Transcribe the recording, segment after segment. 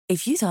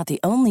If you thought the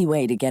only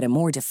way to get a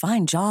more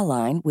defined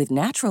jawline with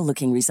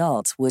natural-looking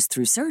results was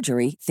through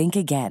surgery, think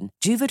again.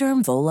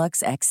 Juvederm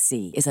Volux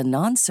XC is a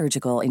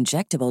non-surgical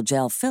injectable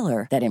gel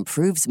filler that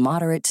improves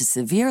moderate to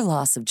severe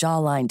loss of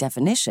jawline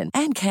definition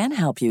and can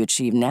help you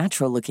achieve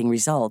natural-looking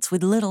results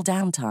with little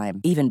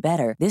downtime. Even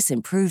better, this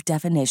improved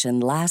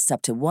definition lasts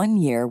up to 1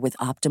 year with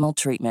optimal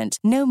treatment.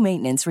 No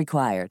maintenance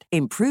required.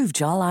 Improve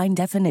jawline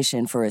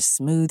definition for a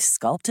smooth,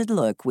 sculpted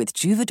look with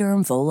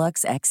Juvederm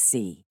Volux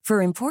XC.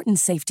 For important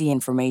safety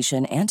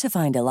information and to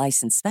find a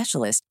licensed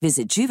specialist,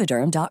 visit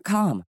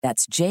Juvederm.com.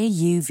 That's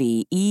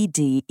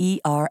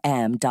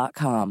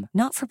Juvederm.com.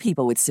 Not for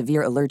people with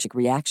severe allergic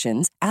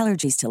reactions,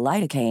 allergies to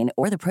lidocaine,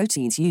 or the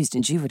proteins used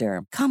in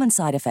Juvederm. Common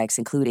side effects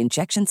include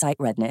injection site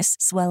redness,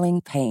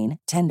 swelling, pain,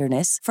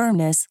 tenderness,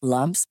 firmness,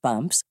 lumps,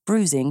 bumps,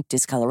 bruising,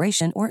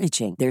 discoloration, or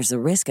itching. There's a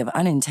risk of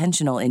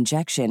unintentional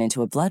injection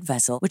into a blood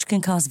vessel, which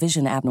can cause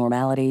vision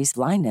abnormalities,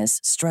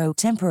 blindness, stroke,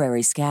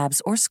 temporary scabs,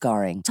 or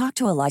scarring. Talk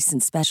to a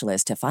licensed specialist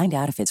to find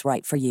out if it's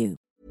right for you.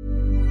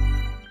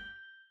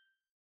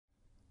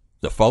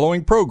 The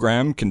following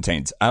program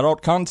contains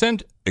adult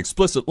content,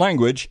 explicit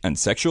language, and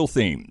sexual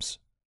themes.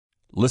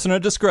 Listener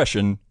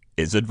discretion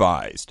is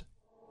advised.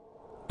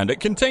 And it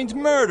contains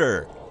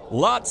murder.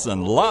 Lots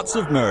and lots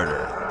of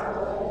murder.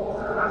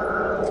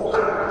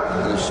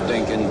 You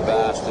stinking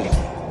bastard.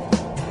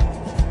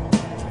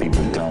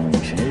 People tell me,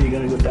 hey, you're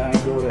gonna go die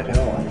and go to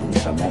hell. At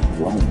least I'm not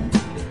alone.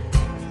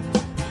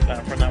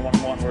 For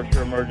 911, where's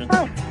your emergency?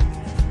 Oh,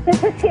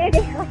 this is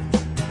Sandy.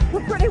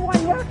 We're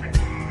 41 Rock.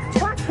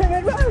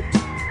 Watson Road.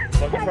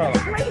 What's the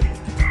problem?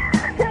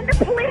 Send the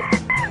police.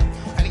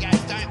 And he goes,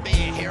 don't be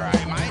a hero,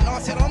 mate. And I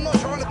said, I'm not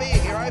trying to be a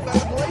hero, but the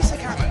police are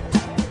coming.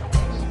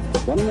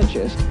 One in the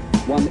chest,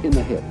 one in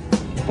the hip.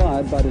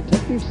 Fired by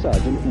Detective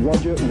Sergeant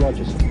Roger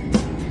Rogerson.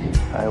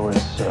 I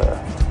was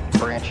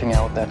branching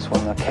out. That's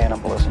when the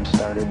cannibalism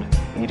started,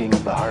 eating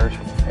of the heart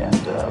and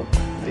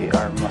the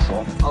arm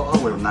muscle. I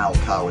would have nailed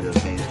Carl with his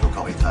hands to a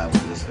coffee table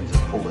and just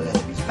pulled it out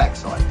of his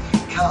backside.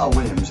 Carl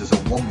Williams is a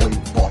wobbly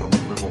bottom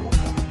little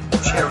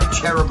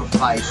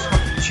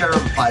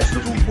cherub-faced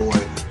little boy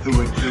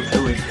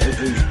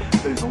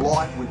whose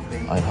life would be.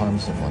 I'd harm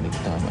someone each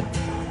time I'd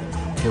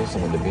kill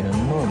someone. There'd be an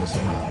enormous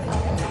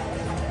amount,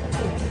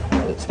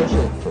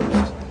 especially at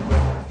first,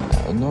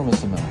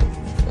 enormous amount of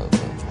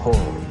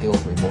horror,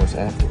 guilt, remorse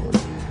afterwards.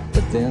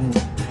 But then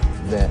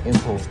that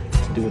impulse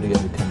to do it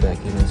again would come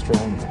back even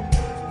stronger.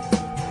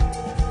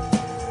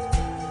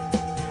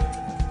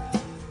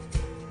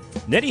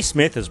 Nettie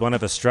Smith is one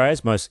of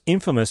Australia's most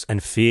infamous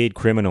and feared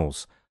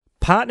criminals.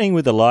 Partnering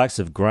with the likes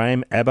of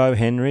Graham Abbo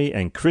Henry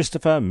and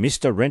Christopher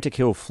Mr.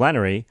 Rentakill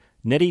Flannery,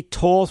 Nettie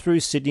tore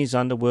through Sydney's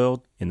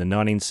underworld in the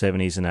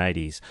 1970s and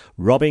 80s,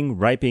 robbing,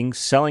 raping,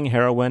 selling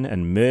heroin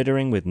and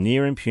murdering with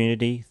near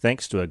impunity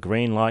thanks to a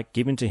green light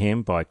given to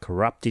him by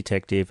corrupt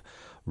detective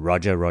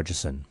Roger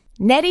Rogerson.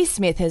 Nettie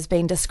Smith has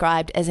been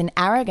described as an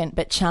arrogant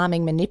but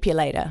charming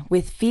manipulator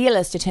with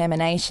fearless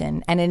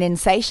determination and an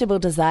insatiable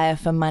desire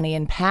for money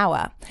and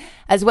power,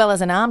 as well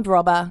as an armed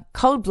robber,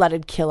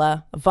 cold-blooded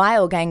killer,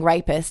 vile gang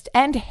rapist,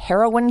 and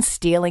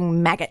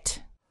heroin-stealing maggot.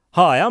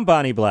 Hi, I'm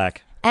Barney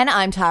Black. And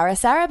I'm Tara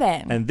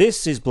Saraban. And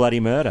this is Bloody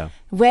Murder.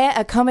 We're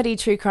a comedy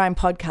true crime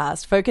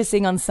podcast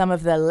focusing on some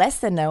of the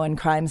lesser-known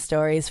crime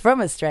stories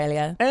from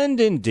Australia. And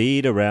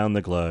indeed around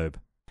the globe.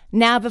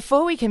 Now,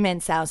 before we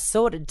commence our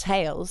sordid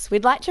tales,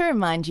 we'd like to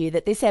remind you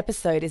that this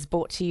episode is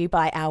brought to you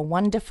by our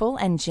wonderful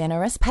and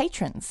generous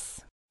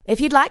patrons. If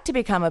you'd like to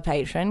become a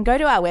patron, go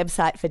to our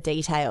website for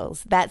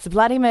details. That's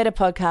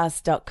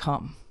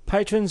bloodymurderpodcast.com.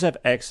 Patrons have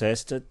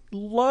access to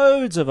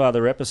loads of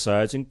other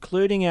episodes,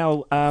 including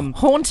our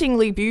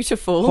hauntingly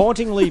beautiful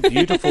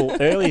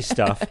early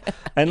stuff,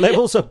 and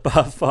levels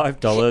above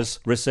 $5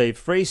 receive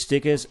free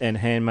stickers and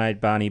handmade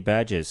Barney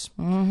badges.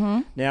 Mm-hmm.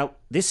 Now,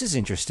 this is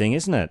interesting,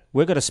 isn't it?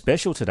 We've got a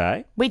special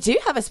today. We do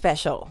have a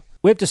special.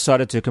 We've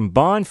decided to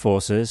combine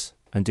forces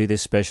and do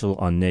this special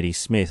on Nettie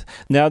Smith.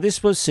 Now,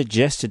 this was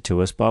suggested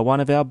to us by one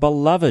of our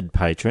beloved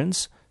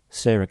patrons,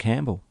 Sarah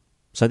Campbell.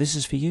 So this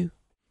is for you.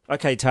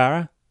 Okay,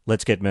 Tara.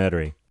 Let's get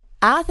murdery.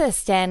 Arthur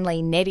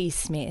Stanley Nettie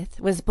Smith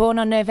was born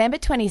on November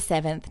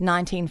 27th,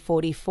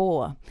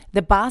 1944,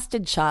 the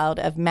bastard child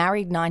of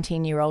married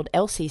 19-year-old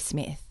Elsie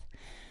Smith.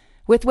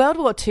 With World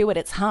War II at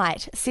its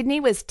height,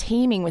 Sydney was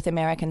teeming with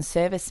American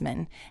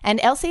servicemen, and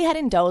Elsie had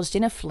indulged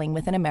in a fling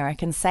with an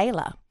American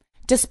sailor.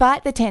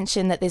 Despite the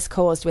tension that this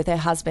caused with her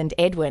husband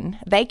Edwin,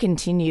 they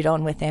continued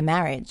on with their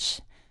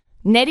marriage.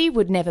 Nettie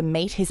would never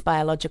meet his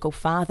biological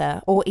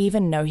father or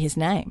even know his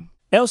name.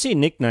 Elsie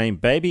nicknamed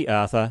baby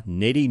Arthur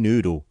Nettie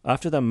Noodle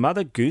after the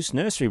Mother Goose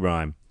nursery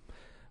rhyme.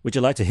 Would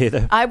you like to hear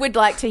that? I would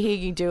like to hear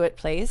you do it,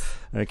 please.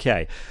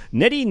 Okay.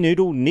 Nettie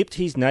Noodle nipped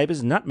his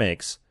neighbour's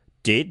nutmegs.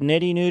 Did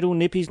Nettie Noodle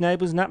nip his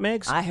neighbour's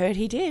nutmegs? I heard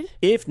he did.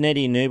 If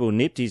Nettie Noodle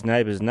nipped his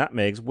neighbour's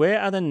nutmegs, where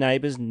are the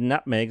neighbour's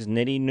nutmegs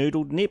Nettie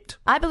Noodle nipped?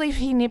 I believe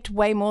he nipped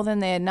way more than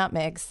their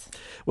nutmegs.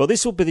 Well,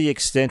 this will be the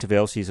extent of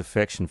Elsie's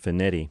affection for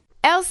Nettie.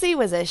 Elsie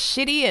was a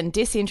shitty and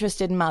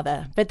disinterested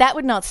mother, but that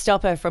would not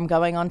stop her from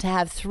going on to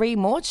have 3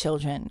 more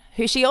children,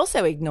 who she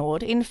also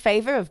ignored in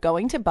favour of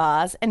going to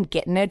bars and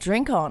getting her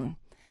drink on.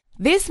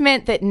 This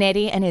meant that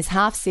Neddy and his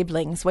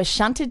half-siblings were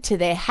shunted to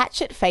their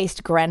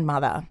hatchet-faced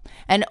grandmother,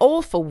 an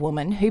awful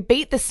woman who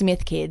beat the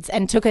Smith kids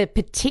and took a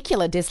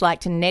particular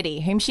dislike to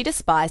Neddy, whom she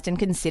despised and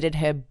considered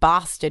her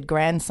bastard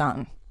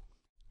grandson.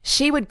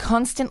 She would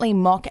constantly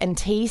mock and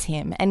tease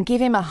him and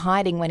give him a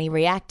hiding when he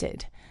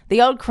reacted.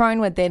 The old crone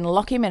would then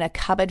lock him in a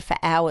cupboard for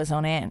hours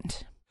on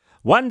end.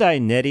 One day,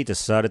 Neddy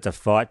decided to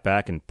fight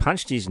back and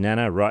punched his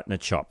nana right in the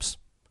chops.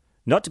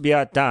 Not to be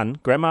outdone,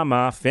 Grandma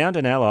Ma found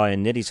an ally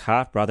in Neddy's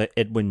half-brother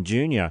Edwin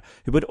Jr.,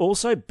 who would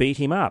also beat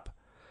him up.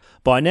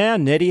 By now,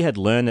 Neddy had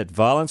learned that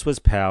violence was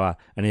power,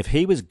 and if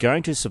he was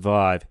going to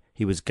survive,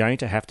 he was going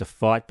to have to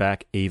fight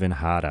back even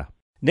harder.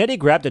 Neddy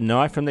grabbed a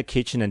knife from the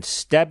kitchen and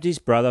stabbed his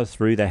brother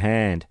through the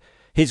hand.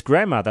 His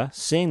grandmother,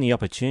 seeing the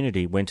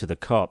opportunity, went to the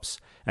cops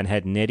and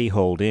had Neddy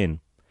hauled in.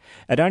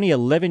 At only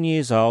 11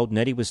 years old,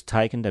 Neddy was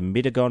taken to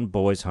Mittagong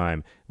Boys'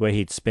 Home, where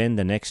he'd spend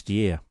the next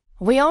year.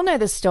 We all know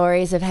the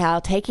stories of how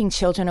taking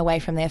children away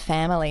from their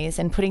families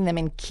and putting them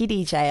in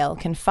kiddie jail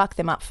can fuck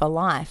them up for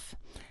life.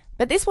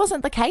 But this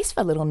wasn't the case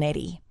for little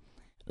Neddy.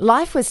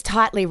 Life was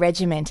tightly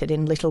regimented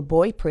in little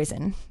boy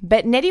prison,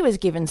 but Neddy was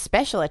given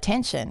special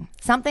attention,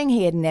 something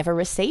he had never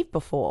received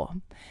before.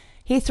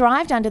 He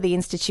thrived under the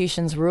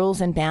institution's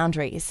rules and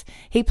boundaries.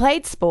 He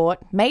played sport,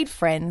 made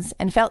friends,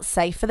 and felt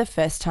safe for the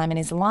first time in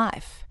his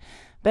life.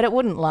 But it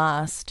wouldn't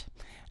last.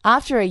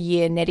 After a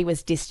year, Neddy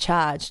was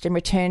discharged and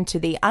returned to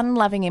the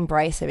unloving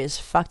embrace of his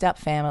fucked up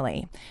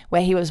family,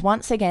 where he was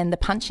once again the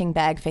punching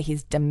bag for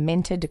his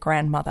demented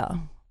grandmother.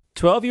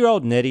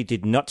 12-year-old Neddy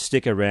did not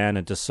stick around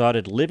and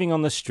decided living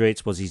on the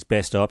streets was his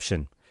best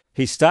option.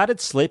 He started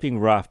sleeping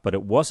rough, but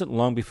it wasn't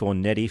long before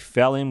Neddy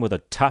fell in with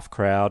a tough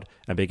crowd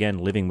and began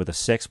living with a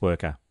sex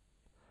worker.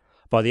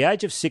 By the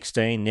age of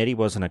 16, Neddy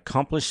was an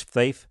accomplished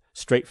thief,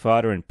 street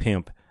fighter and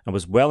pimp, and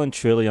was well and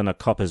truly on the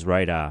coppers'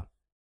 radar.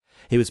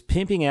 He was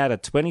pimping out a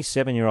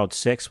 27-year-old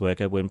sex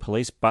worker when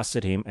police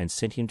busted him and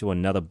sent him to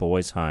another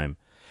boys' home.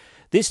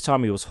 This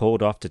time he was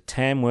hauled off to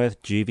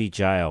Tamworth Juvie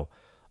Jail,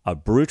 a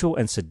brutal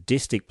and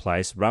sadistic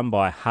place run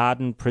by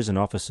hardened prison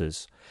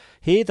officers.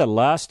 Here the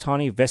last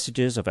tiny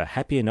vestiges of a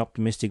happy and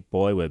optimistic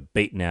boy were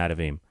beaten out of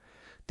him.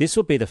 This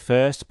would be the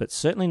first, but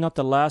certainly not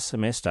the last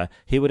semester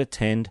he would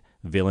attend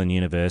Villain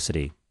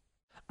University.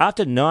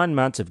 After 9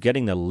 months of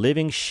getting the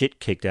living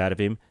shit kicked out of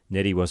him,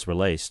 Neddy was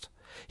released.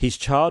 His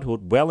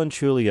childhood well and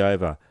truly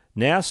over.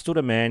 Now stood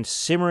a man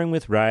simmering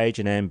with rage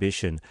and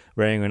ambition,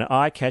 wearing an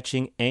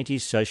eye-catching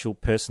antisocial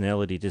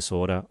personality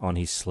disorder on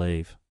his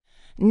sleeve.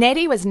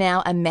 Neddy was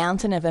now a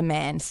mountain of a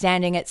man,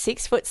 standing at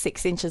 6 foot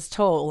 6 inches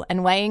tall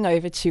and weighing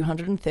over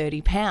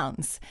 230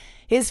 pounds.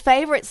 His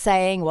favourite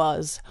saying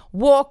was,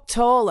 "Walk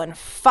tall and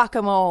fuck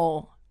 'em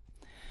all."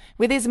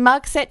 With his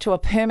mug set to a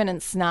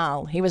permanent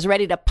snarl, he was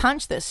ready to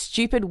punch the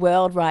stupid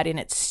world right in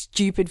its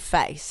stupid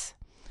face.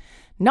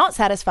 Not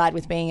satisfied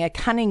with being a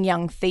cunning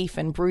young thief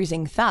and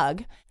bruising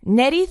thug,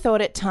 Neddy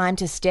thought it time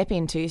to step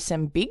into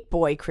some big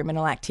boy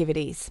criminal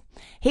activities.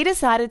 He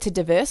decided to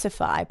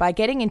diversify by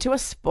getting into a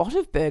spot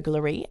of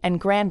burglary and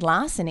grand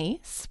larceny,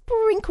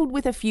 sprinkled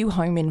with a few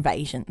home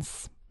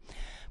invasions.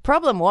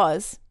 Problem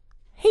was,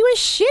 he was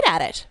shit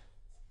at it.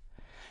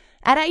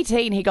 At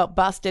 18, he got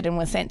busted and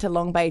was sent to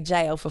Long Bay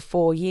Jail for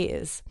 4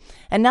 years.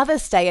 Another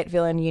stay at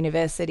Villain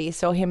University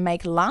saw him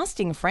make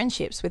lasting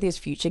friendships with his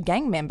future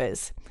gang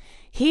members.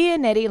 Here,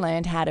 Neddy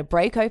learned how to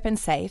break open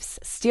safes,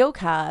 steal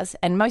cars,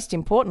 and most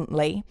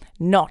importantly,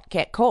 not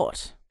get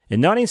caught.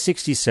 In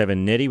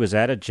 1967, Neddy was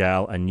out of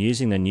jail and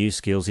using the new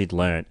skills he'd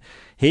learnt.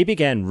 He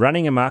began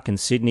running amok in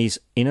Sydney's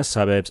inner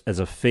suburbs as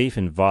a thief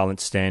and violent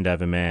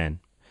standover man.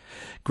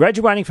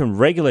 Graduating from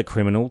regular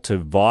criminal to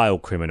vile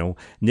criminal,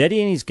 Neddy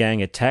and his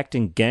gang attacked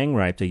and gang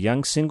raped a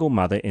young single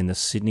mother in the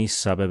Sydney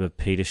suburb of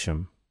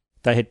Petersham.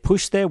 They had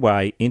pushed their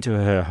way into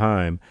her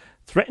home,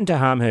 threatened to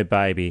harm her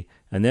baby,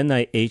 and then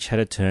they each had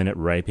a turn at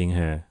raping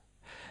her.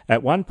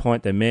 At one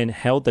point, the men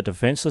held the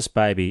defenceless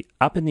baby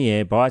up in the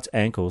air by its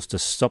ankles to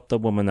stop the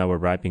woman they were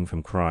raping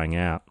from crying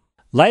out.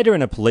 Later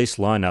in a police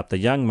lineup, the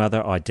young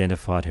mother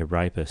identified her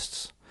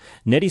rapists.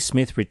 Neddy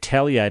Smith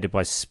retaliated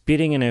by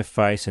spitting in her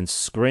face and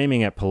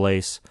screaming at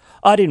police,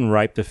 "I didn't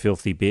rape the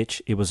filthy bitch,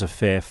 it was a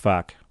fair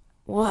fuck."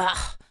 Wow,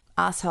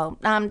 asshole.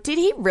 Did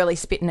he really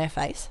spit in her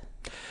face?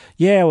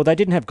 Yeah, well, they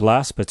didn't have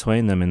glass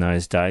between them in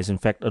those days. In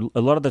fact,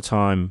 a lot of the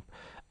time,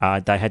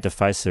 they had to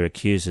face their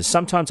accusers.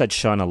 Sometimes they'd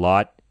shine a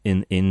light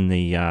in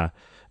the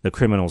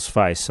criminal's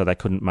face so they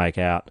couldn't make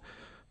out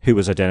who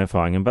was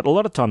identifying him. But a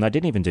lot of the time, they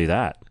didn't even do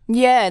that.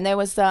 Yeah, and there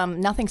was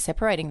nothing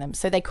separating them,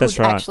 so they could That's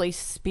right. actually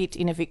spit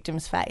in a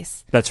victim's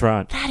face. That's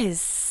right. That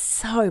is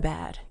so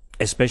bad.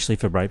 Especially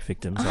for rape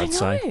victims, I'd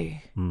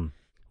say. Mm.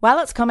 While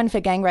it's common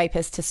for gang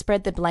rapists to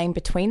spread the blame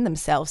between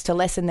themselves to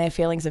lessen their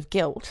feelings of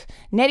guilt,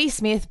 Neddy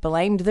Smith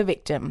blamed the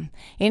victim.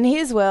 In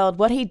his world,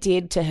 what he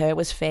did to her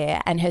was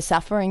fair, and her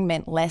suffering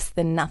meant less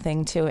than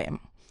nothing to him.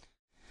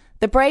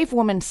 The brave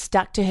woman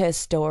stuck to her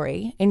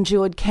story,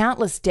 endured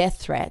countless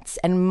death threats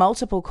and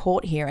multiple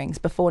court hearings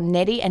before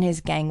Neddy and his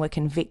gang were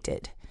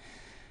convicted.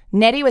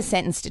 Neddy was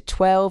sentenced to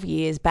 12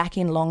 years back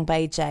in Long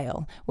Bay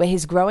Jail, where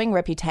his growing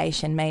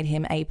reputation made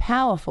him a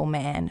powerful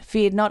man,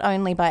 feared not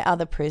only by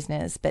other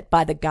prisoners, but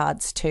by the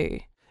guards too.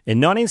 In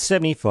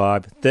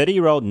 1975,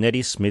 30-year-old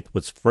Neddy Smith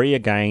was free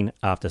again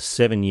after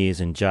 7 years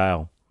in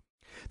jail.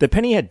 The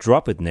penny had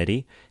dropped with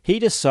Neddy. He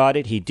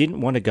decided he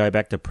didn't want to go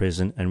back to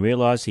prison and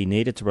realised he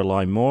needed to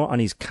rely more on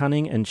his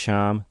cunning and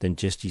charm than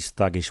just his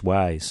thuggish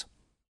ways.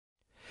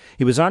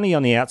 He was only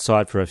on the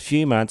outside for a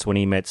few months when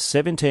he met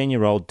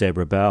 17-year-old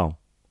Deborah Bell.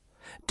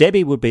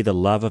 Debbie would be the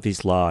love of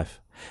his life.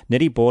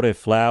 Neddy bought her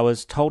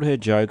flowers, told her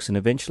jokes, and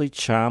eventually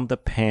charmed the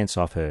pants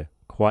off her,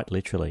 quite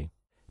literally.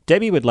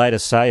 Debbie would later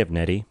say of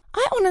Neddy,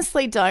 I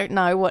honestly don't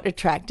know what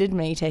attracted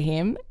me to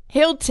him.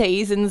 He'll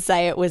tease and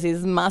say it was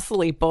his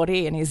muscly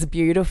body and his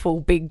beautiful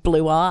big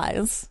blue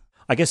eyes.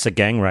 I guess a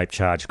gang rape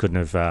charge couldn't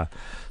have helped.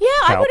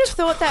 I would have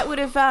thought that would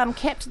have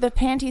kept the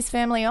Panties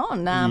family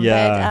on.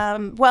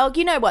 Well,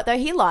 you know what, though?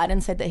 He lied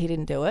and said that he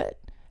didn't do it.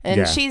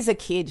 And she's a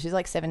kid. She's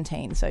like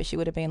 17, so she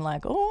would have been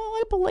like,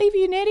 oh, I believe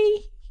you,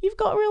 Neddy. You've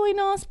got really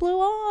nice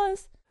blue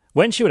eyes.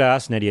 When she would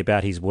ask Neddy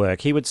about his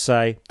work, he would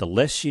say, the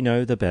less you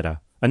know, the better.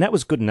 And that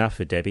was good enough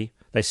for Debbie.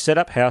 They set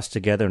up house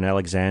together in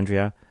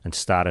Alexandria and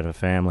started a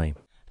family.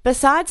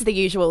 Besides the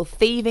usual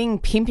thieving,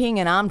 pimping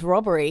and armed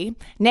robbery,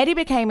 Neddy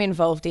became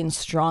involved in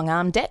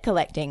strong-arm debt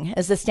collecting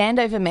as the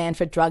standover man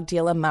for drug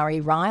dealer Murray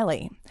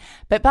Riley.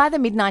 But by the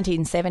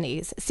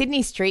mid-1970s,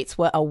 Sydney streets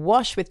were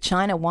awash with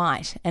China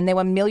White and there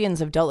were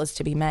millions of dollars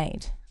to be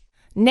made.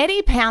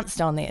 Neddy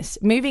pounced on this,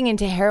 moving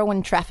into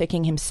heroin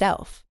trafficking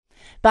himself.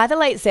 By the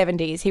late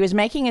 70s, he was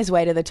making his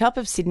way to the top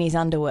of Sydney's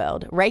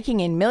underworld, raking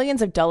in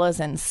millions of dollars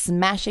and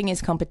smashing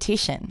his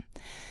competition.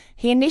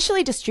 He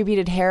initially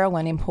distributed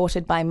heroin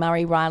imported by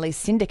Murray Riley's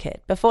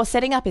syndicate before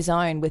setting up his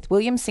own with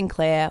William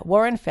Sinclair,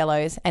 Warren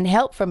Fellows and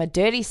help from a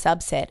dirty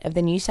subset of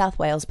the New South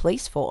Wales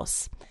police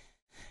force.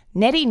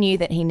 Neddy knew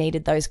that he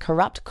needed those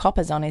corrupt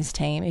coppers on his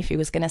team if he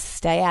was going to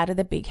stay out of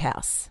the big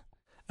house.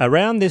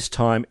 Around this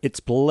time, it's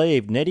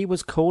believed Neddy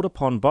was called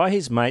upon by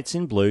his mates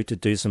in blue to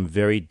do some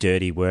very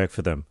dirty work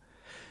for them.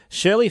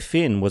 Shirley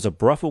Finn was a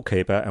brothel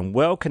keeper and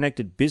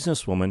well-connected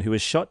businesswoman who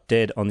was shot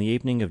dead on the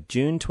evening of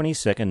June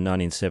 22,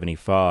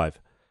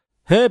 1975.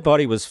 Her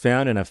body was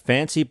found in a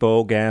fancy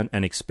ball gown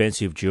and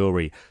expensive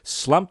jewellery,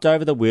 slumped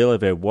over the wheel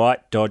of her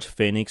white Dodge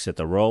Phoenix at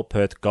the Royal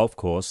Perth Golf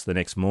Course the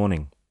next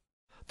morning.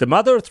 The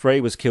mother of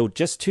three was killed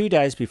just 2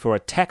 days before a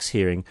tax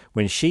hearing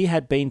when she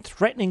had been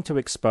threatening to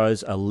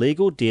expose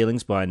illegal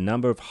dealings by a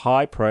number of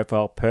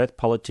high-profile Perth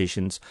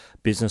politicians,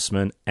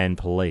 businessmen and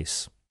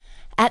police.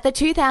 At the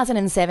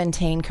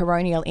 2017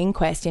 coronial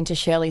inquest into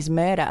Shirley's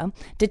murder,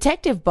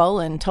 Detective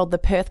Boland told the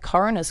Perth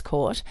Coroner's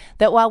Court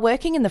that while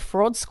working in the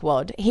fraud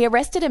squad, he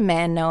arrested a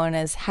man known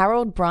as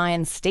Harold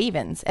Brian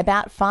Stevens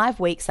about 5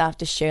 weeks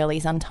after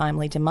Shirley's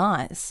untimely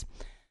demise.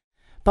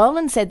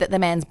 Boland said that the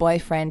man's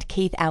boyfriend,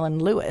 Keith Allen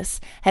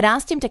Lewis, had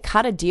asked him to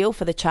cut a deal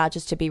for the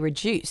charges to be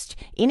reduced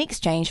in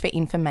exchange for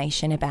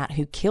information about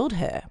who killed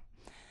her.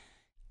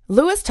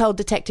 Lewis told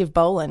Detective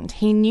Boland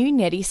he knew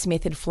Neddy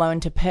Smith had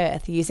flown to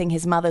Perth using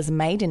his mother's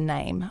maiden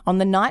name on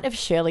the night of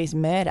Shirley's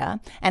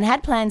murder and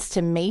had plans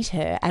to meet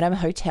her at a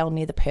hotel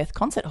near the Perth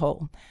Concert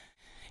Hall.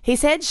 He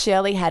said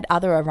Shirley had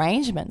other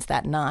arrangements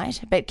that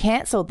night, but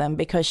cancelled them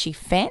because she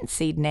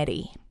fancied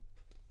Neddy.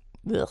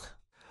 Ugh.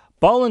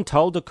 Boland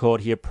told the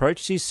court he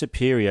approached his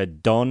superior,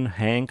 Don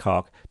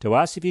Hancock, to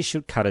ask if he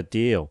should cut a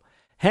deal.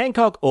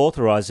 Hancock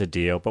authorised the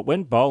deal, but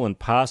when Boland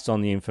passed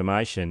on the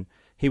information,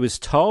 he was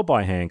told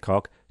by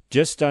Hancock,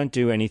 just don't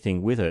do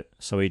anything with it,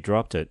 so he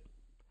dropped it.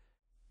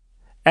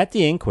 At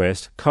the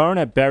inquest,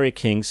 Coroner Barry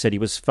King said he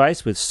was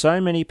faced with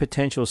so many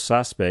potential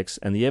suspects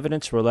and the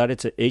evidence related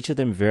to each of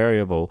them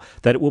variable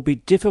that it will be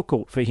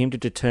difficult for him to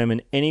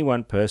determine any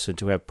one person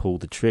to have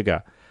pulled the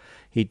trigger.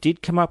 He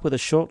did come up with a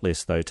short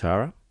list though,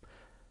 Tara.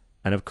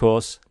 And of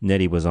course,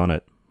 Neddy was on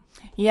it.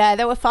 Yeah,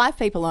 there were 5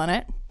 people on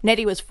it.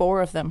 Neddy was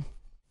 4 of them.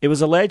 It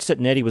was alleged that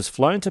Neddy was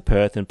flown to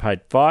Perth and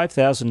paid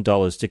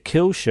 $5,000 to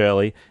kill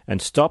Shirley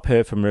and stop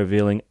her from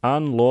revealing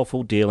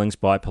unlawful dealings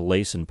by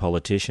police and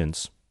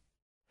politicians.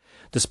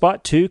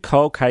 Despite 2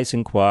 cold case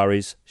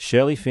inquiries,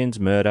 Shirley Finn's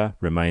murder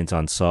remains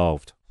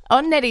unsolved.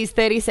 On Neddy's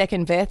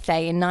 32nd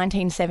birthday in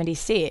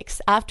 1976,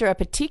 after a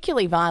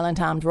particularly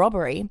violent armed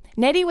robbery,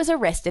 Neddy was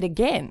arrested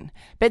again.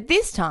 But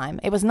this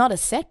time, it was not a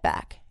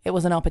setback, it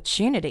was an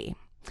opportunity.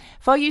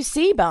 For you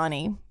see,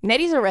 Barney,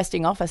 Neddy's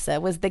arresting officer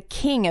was the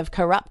king of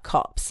corrupt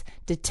cops,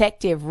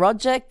 Detective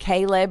Roger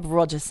Caleb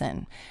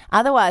Rogerson,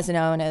 otherwise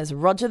known as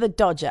Roger the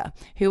Dodger,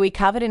 who we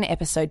covered in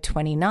episode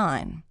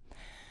 29.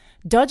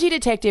 Dodgy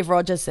Detective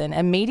Rogerson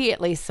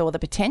immediately saw the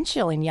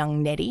potential in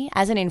young Neddy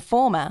as an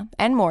informer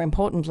and, more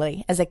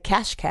importantly, as a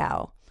cash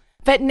cow.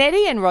 But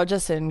Neddy and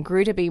Rogerson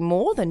grew to be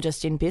more than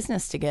just in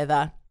business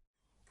together.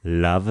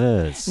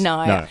 Lovers.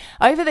 No.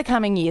 Over the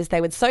coming years,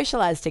 they would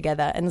socialise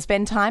together and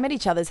spend time at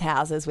each other's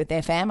houses with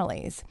their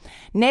families.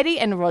 Neddy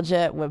and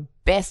Roger were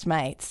best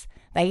mates.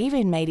 They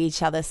even made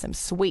each other some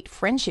sweet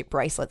friendship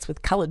bracelets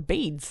with coloured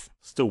beads.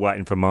 Still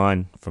waiting for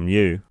mine from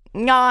you.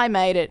 No, I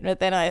made it, but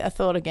then I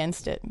thought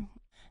against it.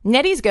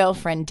 Nettie's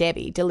girlfriend,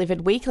 Debbie,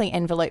 delivered weekly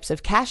envelopes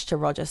of cash to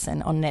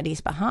Rogerson on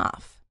Nettie's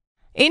behalf.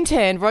 In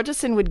turn,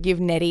 Rogerson would give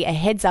Nettie a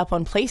heads up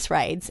on police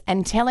raids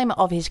and tell him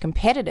of his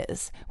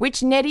competitors,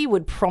 which Nettie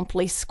would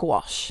promptly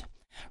squash.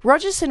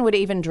 Rogerson would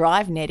even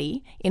drive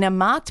Nettie in a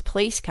marked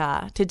police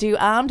car to do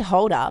armed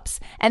hold-ups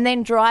and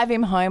then drive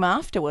him home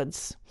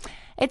afterwards.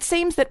 It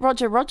seems that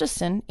Roger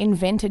Rogerson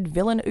invented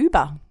villain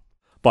Uber.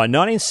 By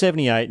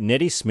 1978,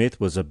 Nettie Smith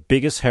was the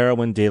biggest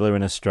heroin dealer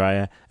in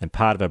Australia and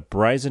part of a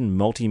brazen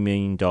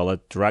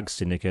multi-million-dollar drug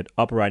syndicate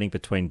operating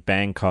between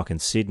Bangkok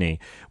and Sydney,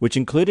 which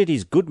included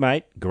his good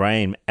mate,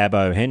 Graham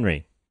Abbo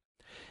Henry.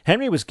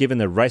 Henry was given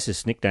the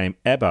racist nickname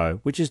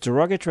Abbo, which is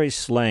derogatory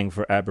slang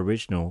for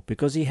Aboriginal,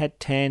 because he had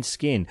tan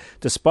skin,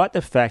 despite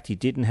the fact he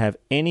didn't have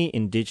any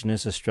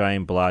Indigenous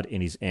Australian blood in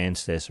his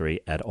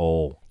ancestry at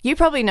all. You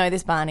probably know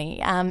this,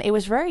 Barney. It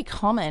was very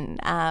common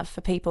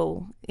for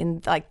people in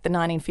the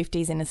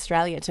 1950s in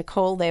Australia to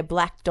call their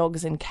black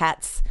dogs and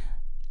cats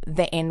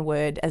the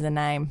N-word as a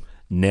name.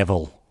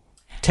 Neville.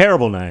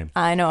 Terrible name.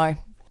 I know.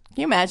 Can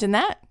you imagine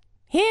that?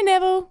 Here,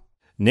 Neville.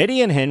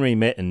 Nettie and Henry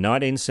met in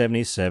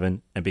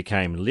 1977 and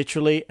became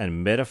literally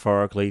and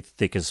metaphorically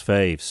thick as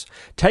thieves,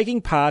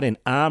 taking part in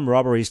armed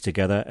robberies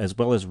together as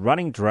well as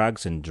running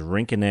drugs and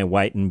drinking their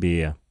weight in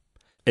beer.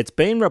 It's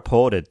been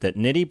reported that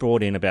Nettie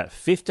brought in about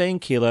 15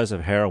 kilos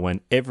of heroin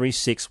every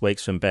 6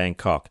 weeks from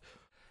Bangkok.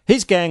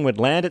 His gang would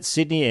land at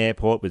Sydney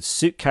Airport with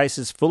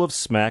suitcases full of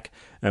smack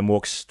and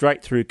walk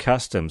straight through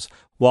customs,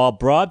 while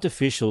bribed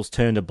officials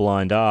turned a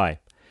blind eye.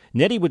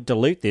 Nettie would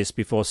dilute this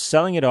before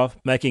selling it off,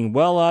 making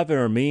well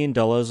over $1 million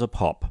a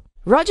pop.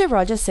 Roger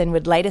Rogerson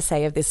would later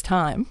say of this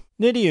time,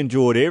 Nettie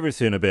enjoyed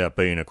everything about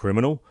being a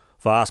criminal.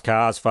 Fast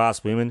cars,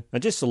 fast women,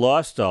 and just a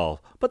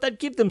lifestyle. But they'd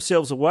give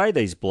themselves away,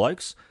 these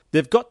blokes.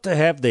 They've got to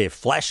have their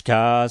flash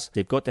cars,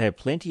 they've got to have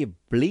plenty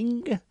of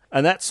bling,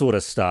 and that sort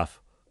of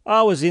stuff.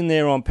 I was in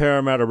there on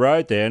Parramatta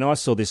Road there and I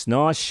saw this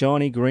nice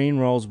shiny green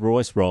Rolls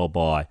Royce roll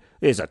by.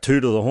 There's a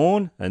toot of the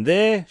horn, and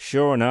there,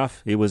 sure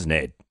enough, it was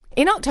Ned.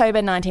 In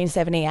October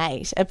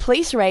 1978, a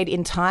police raid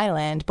in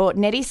Thailand brought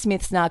Nettie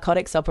Smith's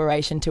narcotics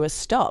operation to a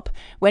stop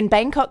when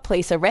Bangkok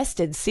police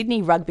arrested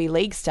Sydney Rugby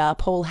League star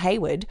Paul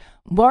Hayward,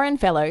 Warren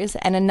Fellows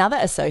and another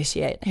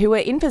associate who were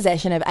in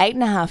possession of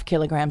 8.5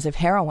 kilograms of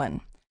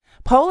heroin.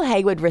 Paul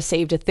Hayward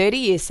received a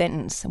 30-year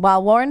sentence,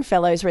 while Warren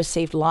Fellows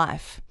received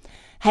life.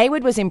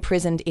 Hayward was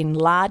imprisoned in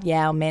Lard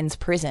Yao Men's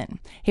Prison.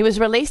 He was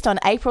released on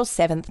April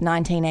 7,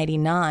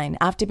 1989,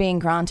 after being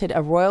granted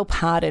a royal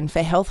pardon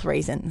for health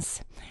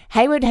reasons.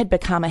 Hayward had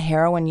become a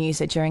heroin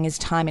user during his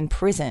time in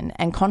prison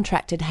and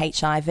contracted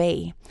HIV.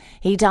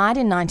 He died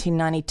in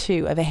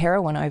 1992 of a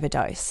heroin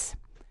overdose.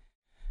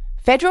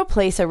 Federal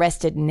police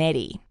arrested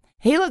Nettie.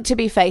 He looked to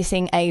be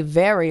facing a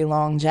very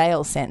long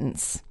jail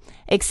sentence,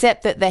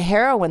 except that the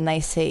heroin they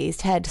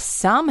seized had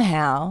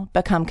somehow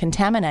become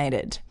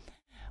contaminated.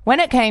 When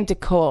it came to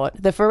court,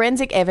 the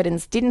forensic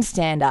evidence didn't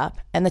stand up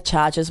and the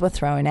charges were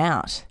thrown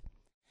out.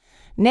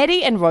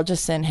 Nettie and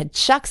Rogerson had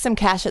chucked some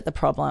cash at the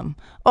problem.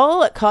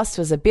 All it cost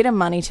was a bit of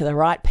money to the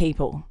right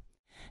people.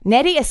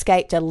 Nettie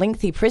escaped a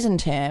lengthy prison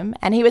term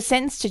and he was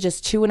sentenced to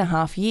just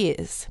 2.5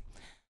 years.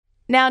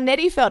 Now,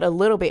 Nettie felt a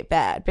little bit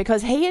bad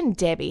because he and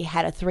Debbie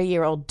had a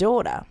 3-year-old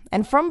daughter,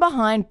 and from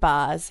behind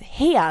bars,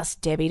 he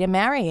asked Debbie to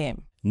marry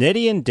him.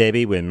 Nettie and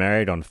Debbie were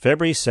married on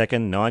February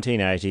 2nd,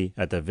 1980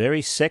 at the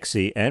very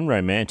sexy and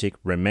romantic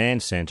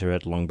Remand Centre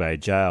at Long Bay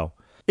Jail.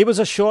 It was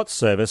a short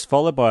service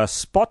followed by a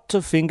spot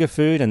of finger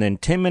food, and then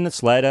 10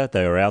 minutes later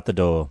they were out the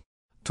door.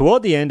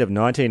 Toward the end of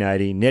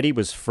 1980, Nettie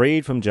was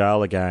freed from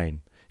jail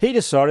again. He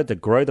decided to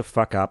grow the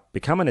fuck up,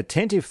 become an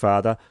attentive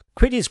father,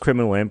 quit his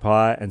criminal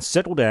empire and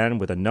settle down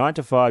with a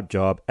 9-to-5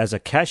 job as a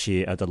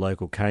cashier at the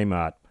local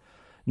Kmart.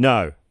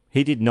 No,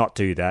 he did not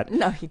do that.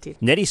 No, he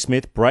didn't. Nettie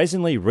Smith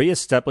brazenly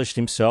re-established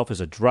himself as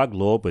a drug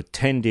lord with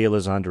 10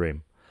 dealers under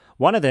him.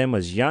 One of them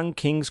was young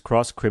King's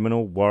Cross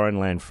criminal Warren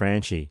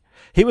Lanfranchi.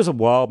 He was a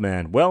wild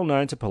man, well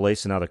known to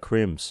police and other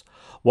crims.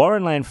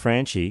 Warren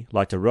Lanfranchi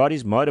liked to ride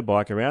his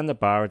motorbike around the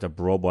bar at the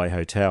Broadway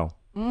Hotel.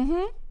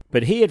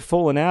 But he had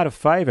fallen out of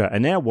favour,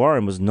 and now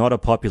Warren was not a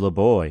popular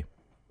boy.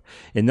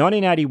 In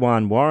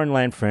 1981, Warren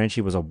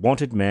Lanfranchi was a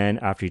wanted man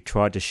after he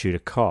tried to shoot a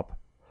cop.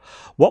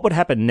 What would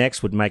happen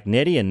next would make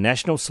Nettie a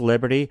national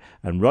celebrity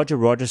and Roger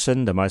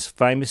Rogerson the most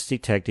famous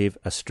detective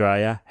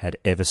Australia had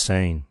ever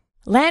seen.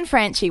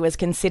 Lanfranchi was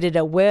considered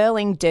a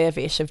whirling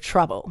dervish of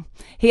trouble.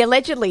 He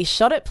allegedly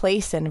shot at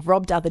police and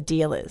robbed other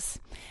dealers.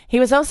 He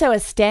was also a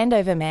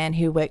standover man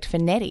who worked for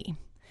Nettie.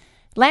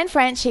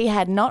 Lanfranchi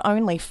had not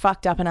only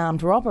fucked up an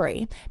armed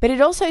robbery, but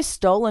had also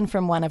stolen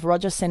from one of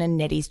Rogerson and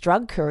Nettie's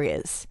drug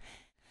couriers.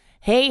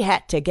 He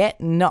had to get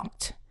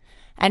knocked,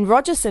 and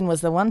Rogerson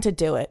was the one to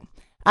do it.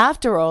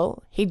 After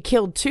all, he'd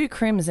killed 2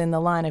 crims in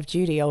the line of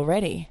duty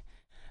already.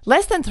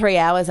 Less than 3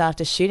 hours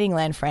after shooting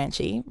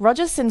Lanfranchi,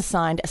 Rogerson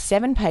signed a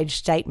 7-page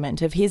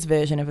statement of his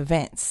version of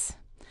events.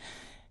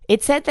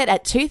 It said that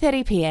at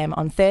 2:30 p.m.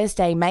 on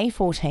Thursday, May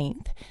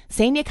 14th,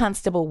 Senior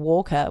Constable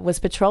Walker was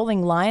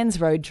patrolling Lyons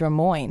Road,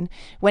 Drummoyne,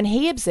 when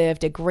he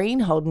observed a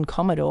green Holden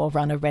Commodore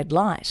run a red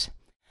light.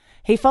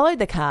 He followed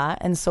the car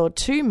and saw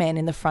two men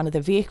in the front of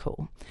the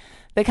vehicle.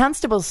 The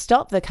constable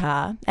stopped the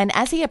car, and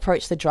as he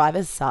approached the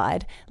driver's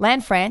side,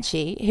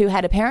 Lanfranchi, who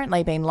had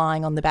apparently been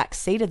lying on the back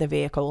seat of the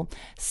vehicle,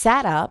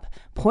 sat up,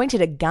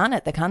 pointed a gun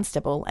at the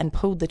constable and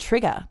pulled the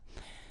trigger.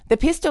 The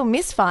pistol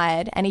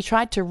misfired and he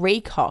tried to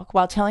recock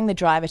while telling the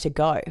driver to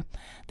go.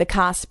 The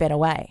car sped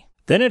away.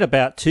 Then at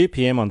about 2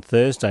 p.m. on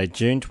Thursday,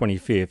 June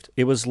 25th,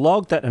 it was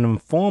logged that an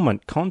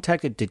informant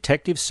contacted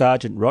Detective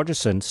Sergeant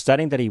Rogerson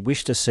stating that he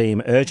wished to see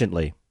him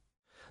urgently.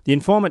 The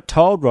informant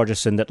told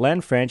Rogerson that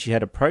Lanfranchi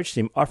had approached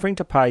him offering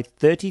to pay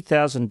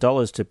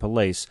 $30,000 to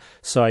police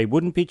so he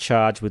wouldn't be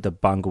charged with the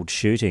bungled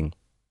shooting.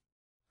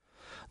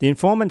 The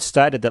informant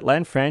stated that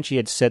Lanfranchi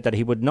had said that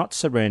he would not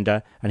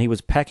surrender and he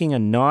was packing a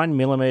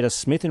 9mm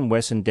Smith &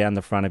 Wesson down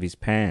the front of his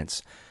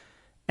pants.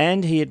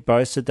 And he had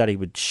boasted that he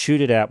would shoot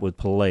it out with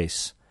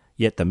police.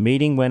 Yet the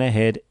meeting went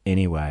ahead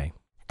anyway.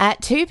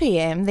 At 2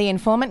 p.m, the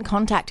informant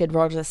contacted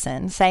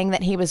Rogerson saying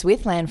that he was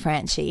with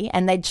Lanfranchi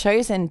and they'd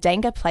chosen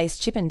Danga Place,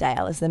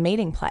 Chippendale as the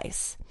meeting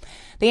place.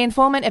 The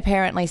informant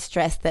apparently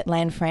stressed that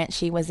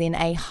Lanfranchi was in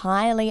a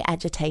highly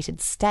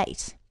agitated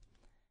state.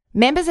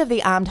 Members of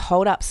the armed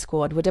hold-up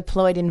squad were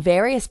deployed in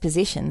various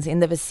positions in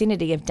the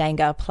vicinity of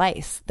Danga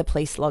Place, the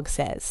police log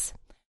says.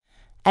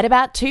 At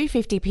about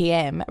 2:50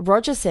 p.m,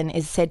 Rogerson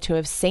is said to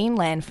have seen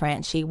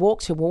Lanfranchi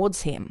walk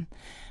towards him.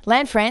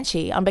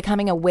 Lanfranchi, on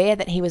becoming aware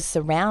that he was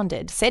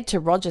surrounded, said to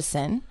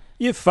Rogerson,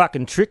 "You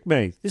fucking tricked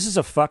me. This is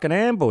a fucking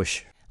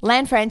ambush."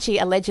 Lanfranchi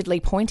allegedly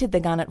pointed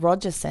the gun at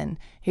Rogerson,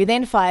 who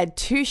then fired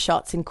 2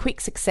 shots in quick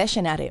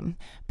succession at him,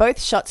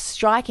 both shots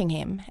striking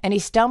him, and he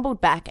stumbled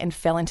back and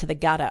fell into the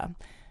gutter.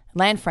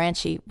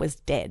 Lanfranchi was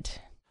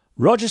dead.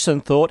 Rogerson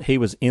thought he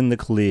was in the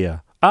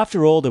clear.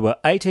 After all, there were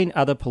 18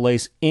 other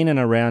police in and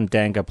around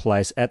Danga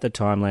Place at the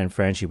time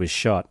Lanfranchi was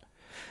shot.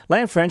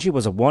 Lanfranchi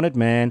was a wanted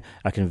man,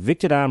 a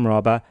convicted armed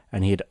robber,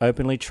 and he had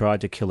openly tried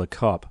to kill a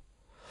cop.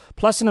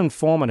 Plus, an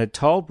informant had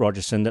told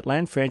Rogerson that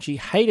Lanfranchi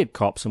hated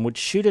cops and would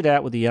shoot it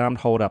out with the armed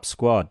hold-up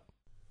squad.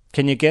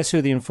 Can you guess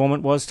who the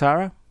informant was,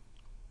 Tara?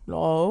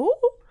 No.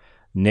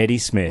 Nettie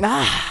Smith,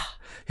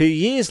 who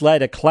years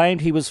later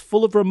claimed he was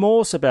full of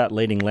remorse about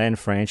leading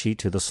Lanfranchi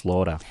to the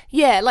slaughter.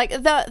 Yeah, like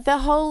the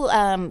whole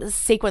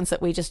sequence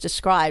that we just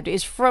described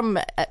is from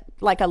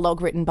like a log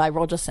written by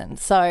Rogerson.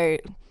 So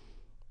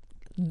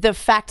the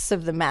facts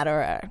of the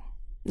matter are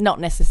not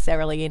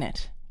necessarily in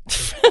it.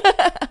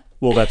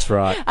 Well, that's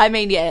right. I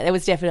mean, yeah, it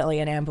was definitely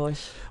an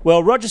ambush.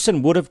 Well,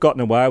 Rogerson would have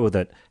gotten away with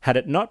it had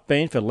it not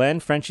been for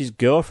Lanfranchi's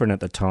girlfriend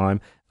at the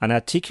time, an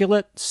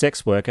articulate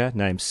sex worker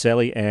named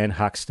Sally Ann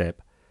Huckstep.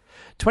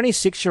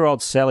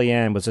 26-year-old Sally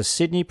Ann was a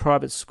Sydney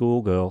private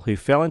school girl who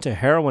fell into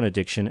heroin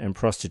addiction and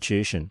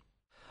prostitution.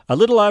 A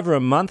little over a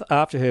month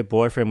after her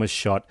boyfriend was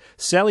shot,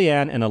 Sally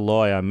Ann and a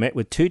lawyer met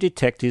with 2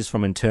 detectives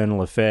from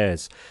Internal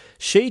Affairs.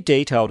 She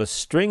detailed a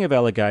string of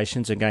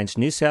allegations against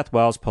New South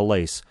Wales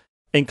police,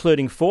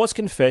 including forced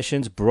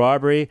confessions,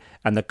 bribery,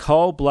 and the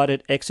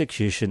cold-blooded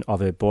execution of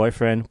her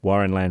boyfriend,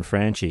 Warren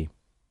Lanfranchi.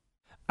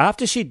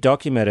 After she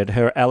documented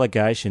her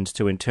allegations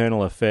to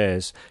Internal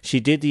Affairs, she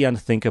did the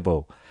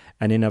unthinkable,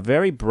 and in a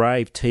very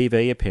brave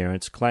TV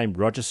appearance claimed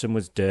Rogerson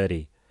was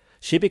dirty.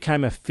 She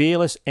became a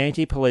fearless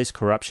anti-police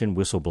corruption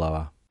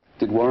whistleblower.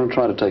 Did Warren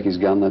try to take his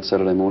gun that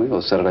Saturday morning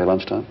or Saturday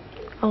lunchtime?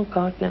 Oh,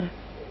 God, no.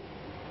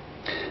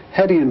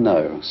 How do you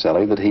know,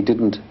 Sally, that he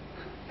didn't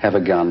have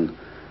a gun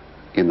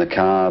in the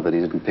car, that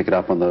he didn't pick it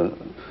up on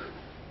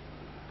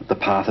the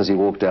path as he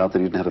walked out, that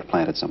he didn't have it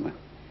planted somewhere?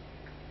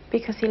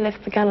 Because he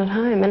left the gun at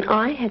home, and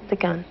I had the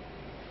gun.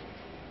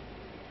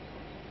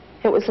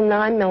 It was a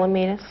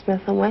 9mm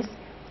Smith & Wesson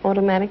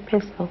automatic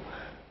pistol.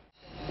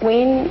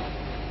 When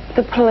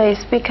the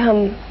police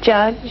become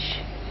judge,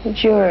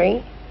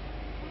 jury,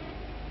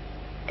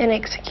 and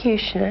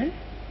executioner,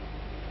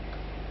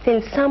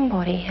 then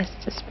somebody has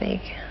to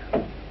speak.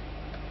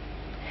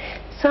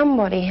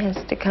 Somebody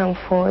has to come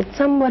forward.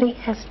 Somebody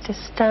has to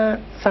start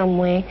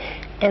somewhere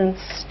and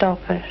stop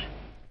it.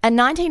 A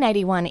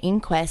 1981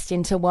 inquest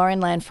into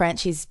Warren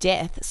Lanfranchi's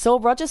death saw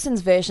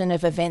Rogerson's version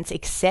of events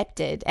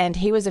accepted, and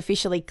he was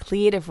officially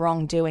cleared of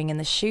wrongdoing in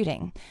the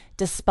shooting,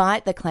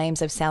 despite the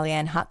claims of Sally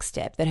Ann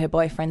Huckstep that her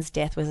boyfriend's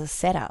death was a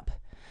setup.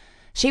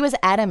 She was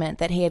adamant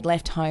that he had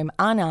left home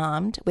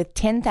unarmed with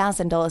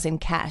 $10,000 in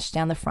cash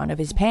down the front of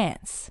his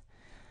pants.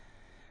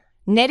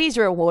 Nettie's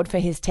reward for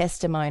his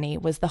testimony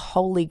was the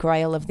holy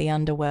grail of the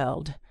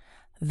underworld,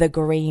 the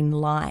green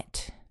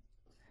light.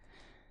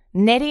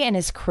 Nettie and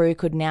his crew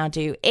could now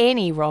do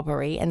any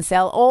robbery and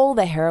sell all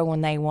the heroin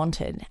they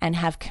wanted and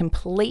have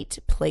complete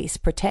police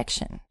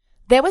protection.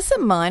 There were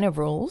some minor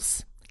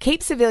rules.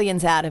 Keep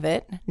civilians out of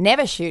it,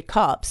 never shoot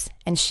cops,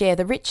 and share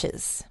the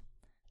riches.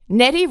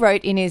 Nettie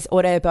wrote in his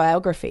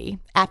autobiography,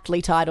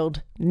 aptly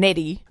titled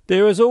Nettie,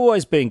 "There has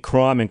always been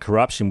crime and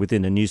corruption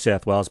within the New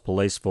South Wales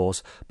Police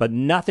Force, but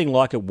nothing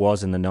like it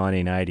was in the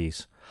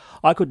 1980s.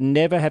 I could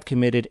never have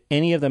committed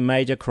any of the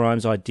major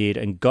crimes I did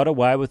and got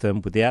away with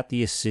them without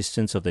the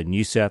assistance of the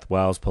New South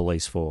Wales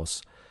Police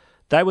Force.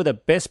 They were the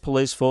best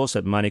police force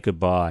that money could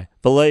buy.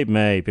 Believe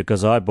me,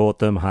 because I bought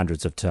them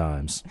hundreds of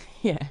times.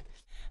 Yeah.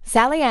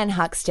 Sally Ann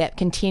Huckstep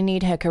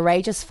continued her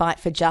courageous fight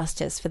for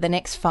justice for the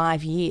next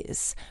 5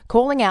 years,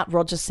 calling out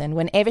Rogerson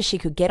whenever she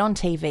could get on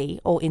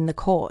TV or in the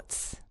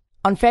courts.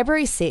 On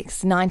February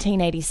 6,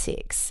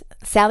 1986,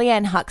 Sally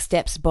Ann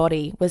Huckstep's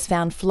body was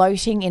found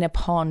floating in a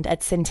pond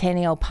at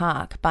Centennial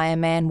Park by a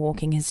man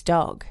walking his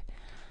dog.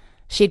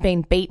 She'd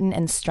been beaten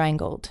and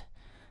strangled.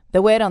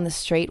 The word on the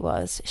street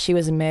was she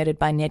was murdered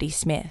by Nettie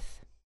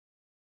Smith.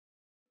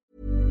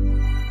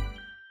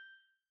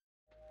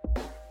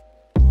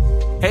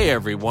 Hey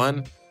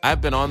everyone,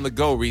 I've been on the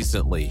go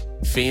recently.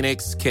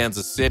 Phoenix,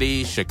 Kansas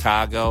City,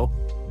 Chicago.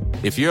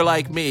 If you're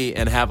like me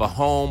and have a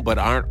home but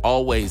aren't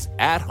always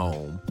at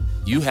home,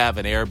 you have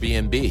an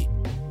Airbnb.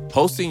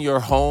 Hosting your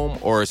home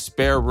or a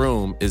spare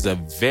room is a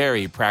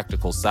very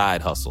practical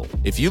side hustle.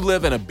 If you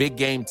live in a big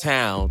game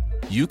town,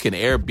 you can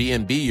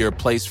Airbnb your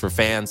place for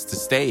fans to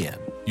stay in.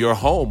 Your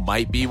home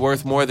might be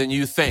worth more than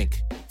you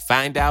think.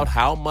 Find out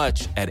how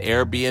much at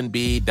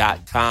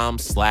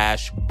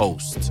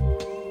airbnb.com/host.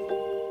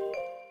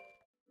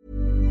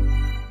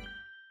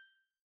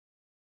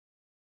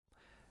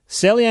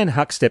 Sally Ann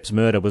Huckstep's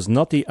murder was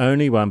not the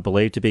only one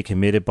believed to be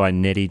committed by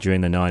Nettie during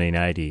the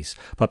 1980s,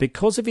 but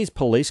because of his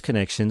police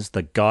connections,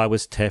 the guy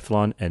was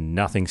Teflon and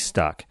nothing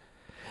stuck.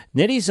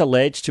 Nettie's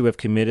alleged to have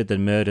committed the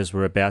murders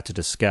we're about to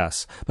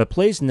discuss, but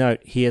please note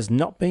he has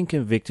not been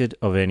convicted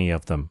of any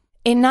of them.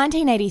 In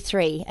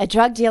 1983, a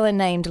drug dealer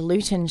named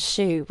Luton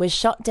Shue was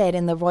shot dead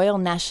in the Royal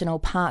National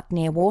Park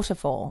near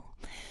Waterfall.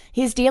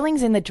 His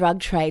dealings in the drug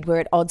trade were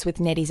at odds with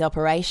Nettie's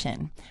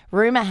operation.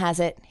 Rumour has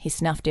it he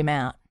snuffed him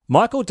out.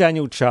 Michael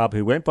Daniel Chubb,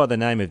 who went by the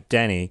name of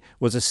Danny,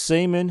 was a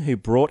seaman who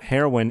brought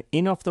heroin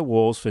in off the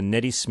walls for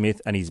Nettie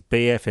Smith and his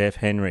BFF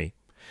Henry.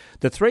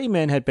 The three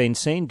men had been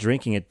seen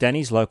drinking at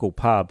Danny's local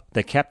pub,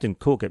 the Captain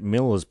Cook at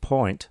Miller's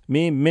Point,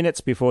 mere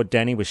minutes before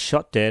Danny was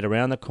shot dead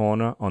around the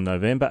corner on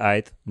November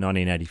 8,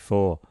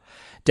 1984.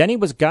 Danny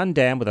was gunned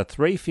down with a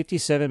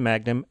 .357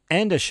 Magnum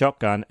and a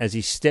shotgun as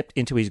he stepped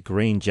into his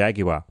green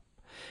Jaguar.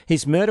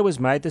 His murder was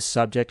made the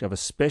subject of a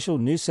special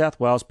New South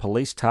Wales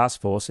Police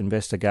Task Force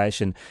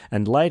investigation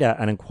and later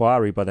an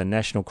inquiry by the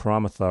National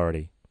Crime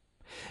Authority.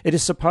 It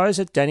is supposed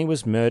that Danny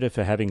was murdered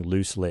for having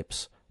loose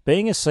lips.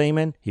 Being a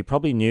seaman, he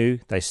probably knew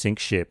they sink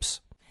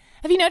ships.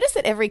 Have you noticed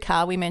that every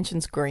car we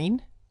mention's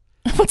green?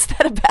 What's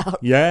that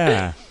about?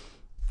 Yeah.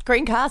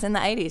 Green cars in the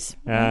 80s.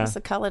 What's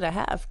the colour to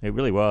have? It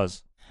really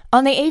was.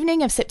 On the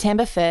evening of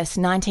September 1st,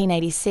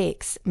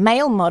 1986,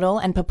 male model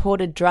and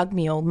purported drug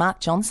mule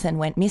Mark Johnson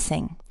went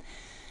missing.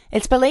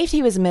 It's believed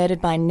he was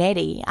murdered by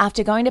Nettie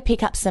after going to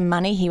pick up some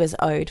money he was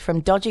owed from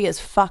dodgy as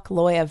fuck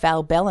lawyer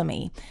Val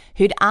Bellamy,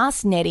 who'd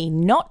asked Nettie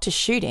not to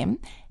shoot him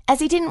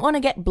as he didn't want to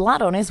get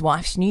blood on his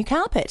wife's new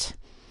carpet.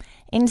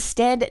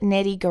 Instead,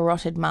 Nettie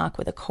garroted Mark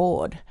with a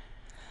cord.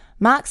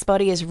 Mark's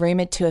body is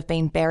rumoured to have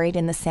been buried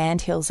in the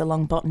sandhills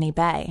along Botany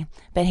Bay,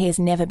 but he has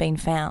never been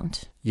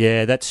found.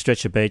 Yeah, that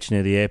stretch of beach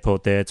near the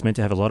airport there, it's meant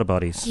to have a lot of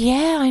bodies.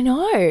 Yeah, I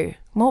know.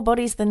 More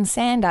bodies than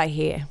sand, I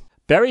hear.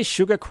 Barry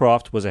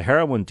Sugarcroft was a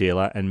heroin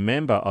dealer and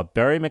member of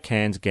Barry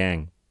McCann's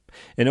gang.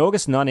 In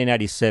August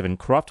 1987,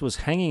 Croft was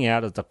hanging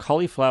out at the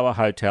Cauliflower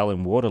Hotel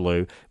in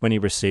Waterloo when he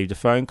received a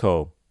phone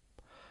call.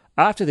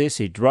 After this,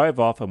 he drove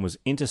off and was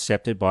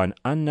intercepted by an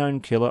unknown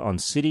killer on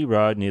City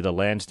Road near the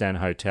Lansdowne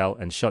Hotel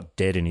and shot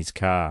dead in his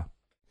car.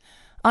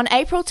 On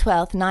April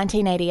 12,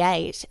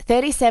 1988,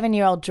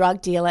 37-year-old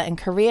drug dealer and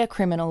career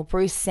criminal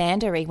Bruce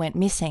Sandery went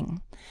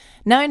missing.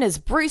 Known as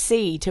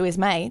Brucey to his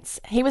mates,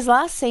 he was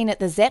last seen at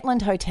the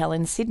Zetland Hotel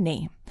in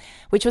Sydney,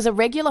 which was a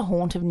regular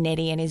haunt of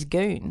Nettie and his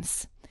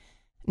goons.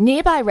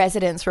 Nearby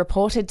residents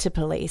reported to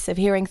police of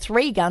hearing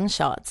 3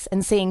 gunshots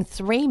and seeing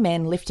 3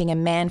 men lifting a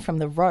man from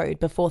the road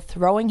before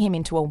throwing him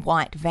into a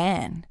white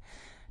van.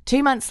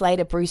 2 months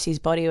later, Brucey's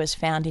body was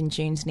found in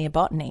dunes near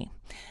Botany.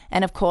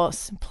 And of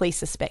course, police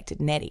suspected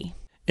Nettie.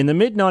 In the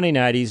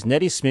mid-1980s,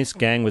 Nettie Smith's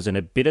gang was in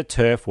a bitter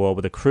turf war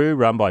with a crew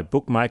run by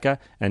bookmaker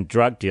and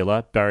drug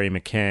dealer Barry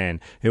McCann,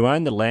 who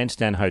owned the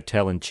Lansdowne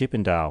Hotel in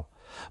Chippendale.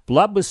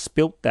 Blood was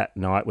spilt that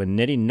night when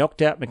Nettie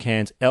knocked out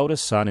McCann's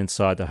eldest son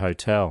inside the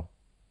hotel.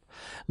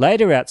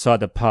 Later outside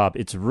the pub,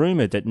 it's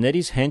rumoured that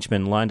Nettie's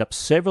henchmen lined up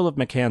several of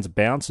McCann's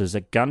bouncers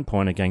at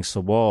gunpoint against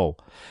the wall.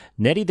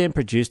 Nettie then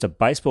produced a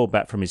baseball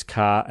bat from his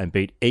car and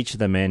beat each of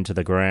the men to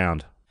the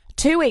ground.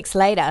 2 weeks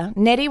later,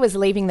 Nettie was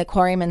leaving the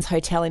Quarryman's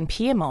Hotel in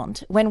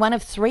Pyrmont when one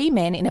of 3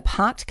 men in a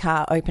parked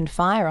car opened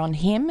fire on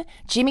him,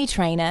 Jimmy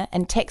Traynor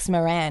and Tex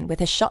Moran with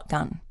a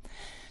shotgun.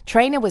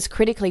 Traynor was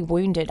critically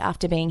wounded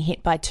after being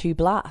hit by 2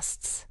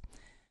 blasts.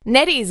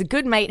 Nettie's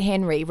good mate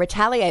Henry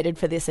retaliated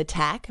for this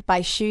attack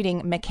by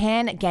shooting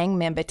McCann gang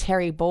member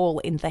Terry Ball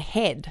in the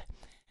head.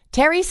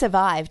 Terry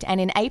survived and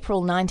in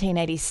April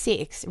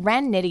 1986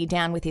 ran Nettie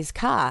down with his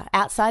car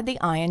outside the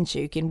Iron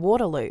Duke in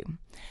Waterloo.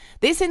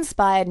 This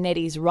inspired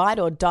Nettie's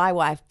ride-or-die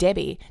wife,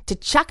 Debbie, to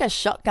chuck a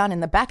shotgun in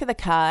the back of the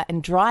car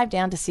and drive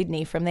down to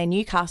Sydney from their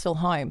Newcastle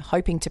home,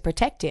 hoping to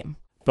protect him.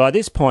 By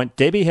this point,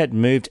 Debbie had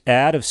moved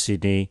out of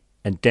Sydney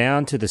and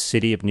down to the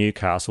city of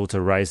Newcastle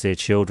to raise their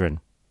children.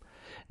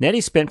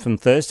 Nettie spent from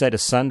Thursday to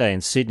Sunday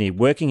in Sydney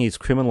working his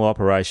criminal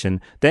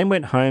operation, then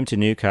went home to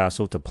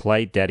Newcastle to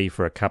play daddy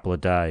for a couple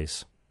of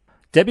days.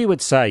 Debbie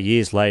would say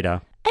years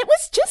later, "It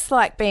was just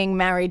like being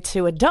married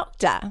to a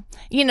doctor.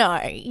 You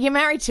know, you're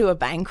married to a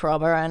bank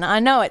robber, and I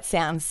know it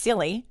sounds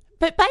silly,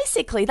 but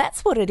basically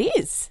that's what it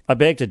is." "I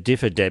beg to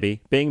differ,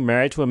 Debbie. Being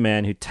married to a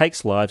man who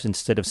takes lives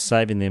instead of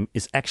saving them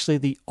is actually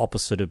the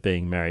opposite of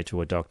being married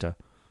to a doctor.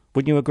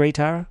 Wouldn't you agree,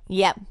 Tara?"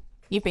 Yep,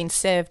 you've been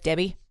served,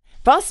 Debbie.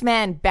 Boss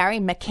man Barry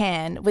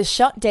McCann was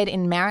shot dead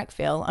in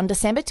Marrickville on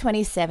December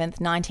 27,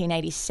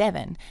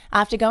 1987,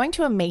 after going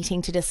to a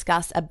meeting to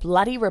discuss a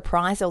bloody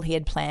reprisal he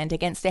had planned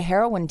against a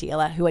heroin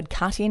dealer who had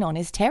cut in on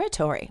his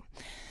territory.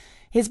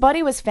 His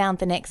body was found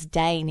the next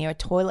day near a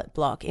toilet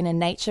block in a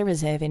nature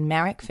reserve in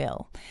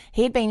Marrickville.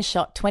 He had been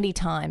shot 20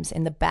 times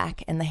in the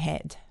back and the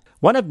head.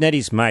 One of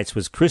Nettie's mates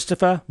was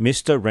Christopher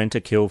Mr.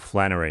 Rent-A-Kill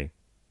Flannery.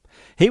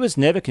 He was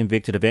never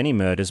convicted of any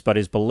murders but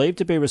is believed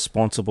to be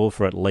responsible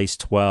for at least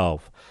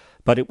 12.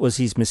 But it was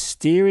his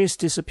mysterious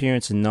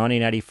disappearance in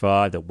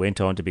 1985 that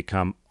went on to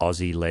become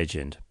Aussie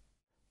legend.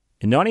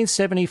 In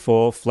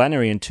 1974,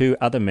 Flannery and 2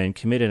 other men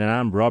committed an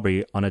armed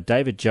robbery on a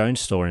David Jones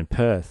store in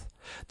Perth.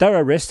 They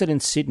were arrested in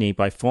Sydney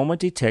by former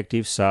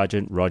Detective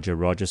Sergeant Roger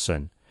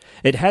Rogerson.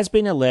 It has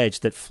been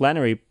alleged that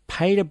Flannery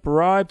paid a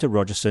bribe to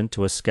Rogerson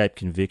to escape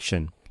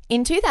conviction.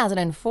 In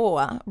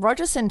 2004,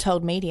 Rogerson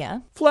told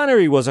media,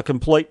 "Flannery was a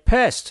complete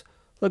pest.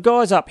 The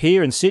guys up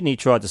here in Sydney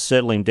tried to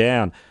settle him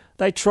down.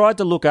 They tried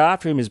to look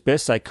after him as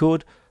best they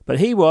could, but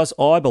he was,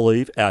 I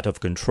believe, out of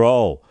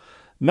control.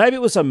 Maybe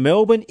it was a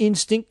Melbourne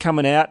instinct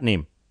coming out in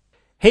him.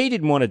 He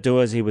didn't want to do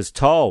as he was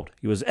told.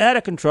 He was out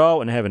of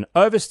control, and having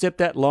overstepped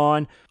that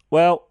line,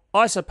 well,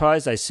 I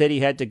suppose they said he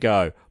had to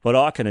go, but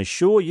I can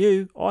assure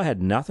you I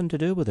had nothing to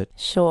do with it."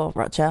 "Sure,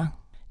 Roger."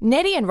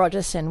 Nettie and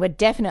Rogerson were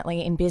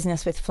definitely in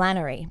business with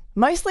Flannery,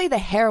 mostly the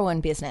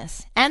heroin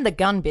business and the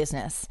gun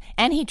business,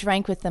 and he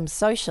drank with them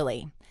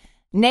socially.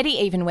 Nettie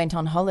even went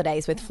on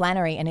holidays with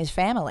Flannery and his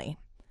family.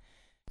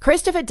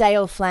 Christopher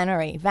Dale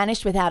Flannery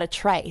vanished without a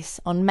trace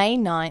on May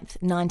 9th,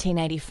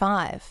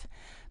 1985.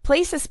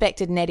 Police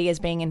suspected Nettie as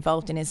being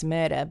involved in his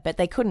murder, but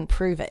they couldn't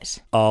prove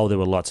it. Oh, there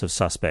were lots of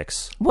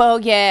suspects. Well,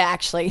 yeah,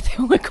 actually,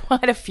 there were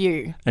quite a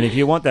few. And if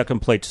you want that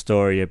complete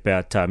story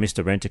about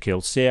Mr.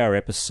 Rent-A-Kill, see our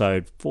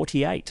episode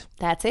 48.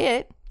 That's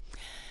it.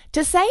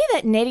 To say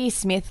that Nettie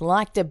Smith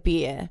liked a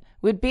beer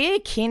would be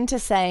akin to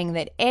saying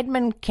that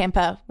Edmund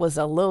Kemper was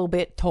a little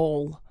bit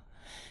tall.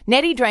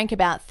 Nettie drank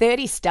about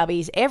 30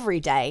 stubbies every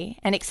day,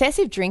 and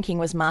excessive drinking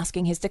was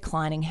masking his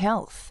declining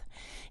health.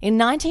 In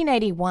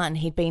 1981,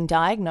 he'd been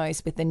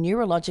diagnosed with the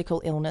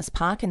neurological illness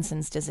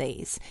Parkinson's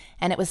disease,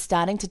 and it was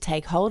starting to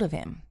take hold of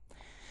him.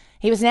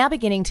 He was now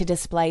beginning to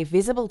display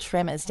visible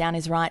tremors down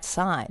his right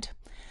side.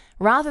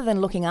 Rather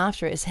than looking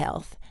after his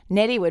health,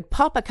 Nettie would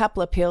pop a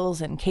couple of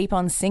pills and keep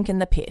on sinking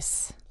the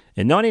piss.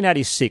 In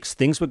 1986,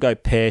 things would go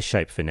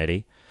pear-shaped for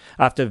Nettie.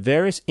 After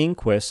various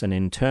inquests and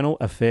internal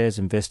affairs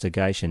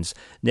investigations,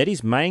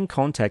 Nettie's main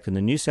contact in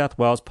the New South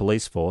Wales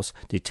Police Force,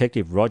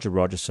 Detective Roger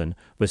Rogerson,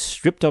 was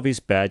stripped of his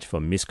badge for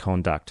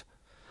misconduct.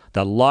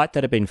 The light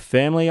that had been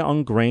firmly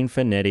on green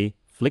for Nettie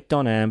flicked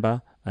on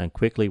amber and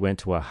quickly went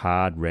to a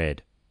hard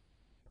red.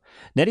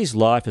 Nettie's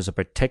life as a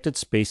protected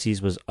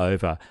species was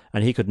over,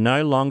 and he could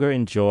no longer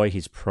enjoy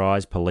his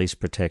prized police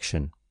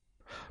protection.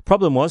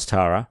 Problem was,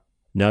 Tara,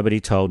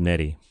 nobody told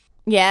Nettie.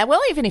 Yeah, well,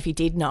 even if he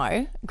did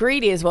know,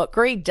 greed is what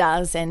greed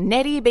does, and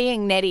Nettie,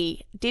 being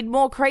Nettie, did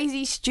more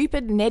crazy,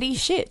 stupid Nettie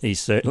shit. He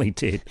certainly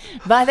did.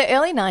 By the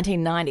early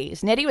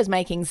 1990s, Nettie was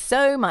making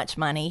so much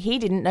money he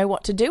didn't know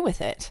what to do with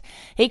it.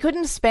 He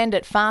couldn't spend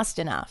it fast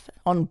enough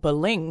on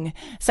bling,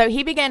 so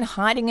he began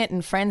hiding it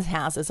in friends'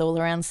 houses all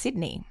around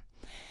Sydney.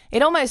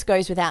 It almost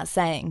goes without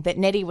saying that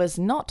Nettie was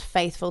not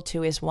faithful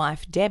to his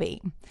wife,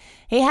 Debbie.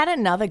 He had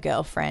another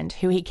girlfriend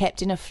who he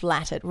kept in a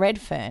flat at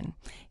Redfern.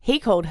 He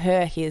called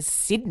her his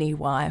Sydney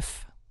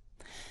wife.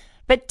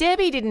 But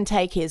Debbie didn't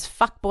take his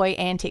fuckboy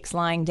antics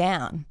lying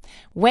down.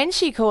 When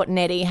she caught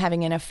Nettie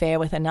having an affair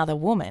with another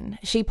woman,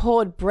 she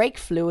poured brake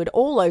fluid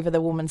all over the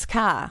woman's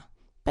car.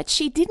 But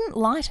she didn't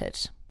light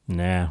it.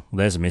 Nah,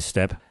 there's a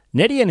misstep.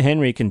 Nettie and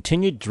Henry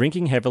continued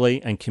drinking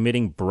heavily and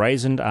committing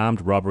brazen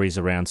armed robberies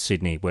around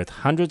Sydney worth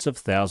hundreds of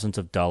thousands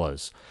of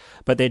dollars,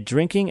 but their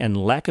drinking and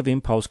lack of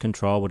impulse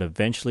control would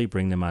eventually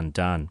bring them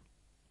undone.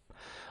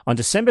 On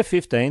December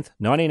 15th,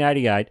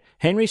 1988,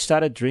 Henry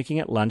started drinking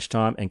at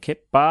lunchtime and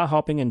kept bar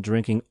hopping and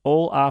drinking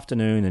all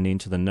afternoon and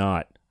into the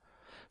night.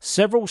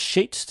 Several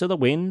sheets to the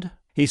wind,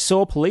 he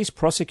saw police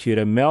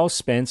prosecutor Mel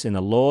Spence in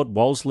the Lord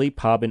Wolseley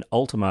pub in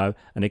Ultimo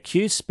and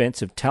accused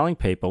Spence of telling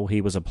people he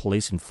was a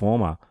police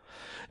informer.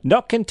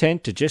 Not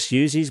content to just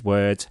use his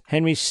words,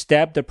 Henry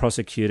stabbed the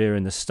prosecutor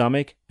in the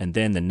stomach and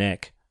then the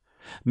neck.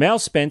 Mal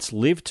Spence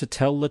lived to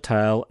tell the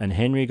tale and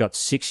Henry got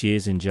 6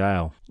 years in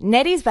jail.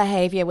 Nettie's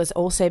behaviour was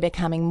also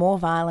becoming more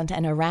violent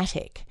and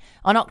erratic.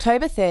 On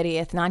October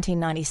 30th,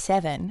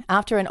 1997,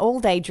 after an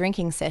all-day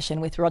drinking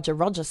session with Roger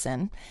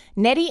Rogerson,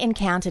 Nettie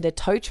encountered a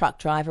tow truck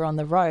driver on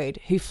the road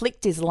who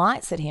flicked his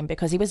lights at him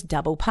because he was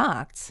double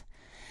parked.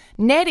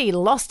 Nettie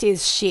lost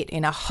his shit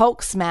in a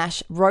Hulk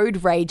smash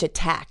road rage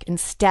attack and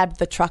stabbed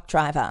the truck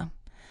driver.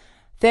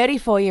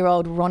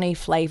 34-year-old Ronnie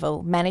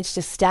Flavel managed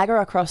to stagger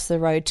across the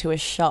road to a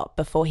shop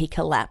before he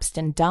collapsed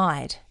and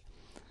died.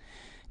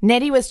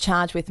 Nettie was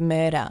charged with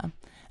murder.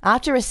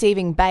 After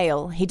receiving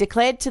bail, he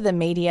declared to the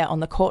media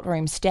on the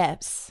courtroom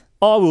steps,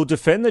 "I will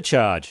defend the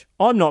charge.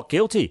 I'm not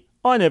guilty.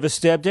 I never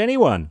stabbed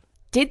anyone."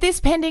 Did this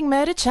pending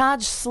murder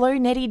charge slow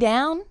Nettie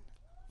down?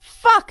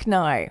 Fuck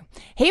no.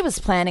 He was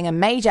planning a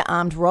major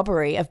armed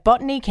robbery of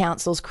Botany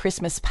Council's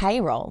Christmas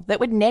payroll that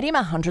would net him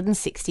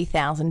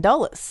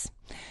 $160,000.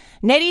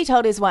 Nettie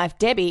told his wife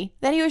Debbie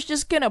that he was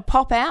just going to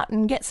pop out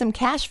and get some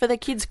cash for the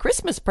kids'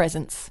 Christmas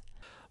presents.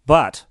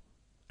 But,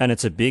 and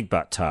it's a big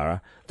but,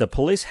 Tara, the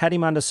police had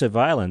him under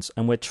surveillance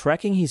and were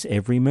tracking his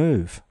every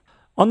move.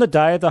 On the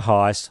day of the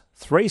heist,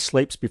 3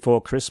 sleeps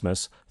before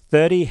Christmas,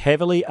 30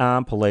 heavily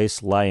armed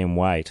police lay in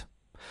wait.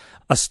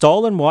 A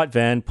stolen white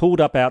van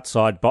pulled up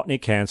outside Botany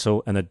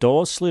Council and the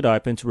doors slid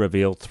open to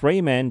reveal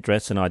 3 men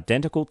dressed in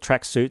identical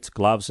tracksuits,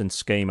 gloves and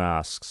ski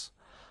masks,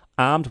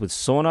 armed with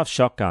sawn-off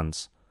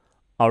shotguns.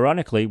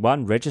 Ironically,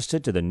 one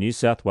registered to the New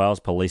South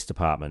Wales Police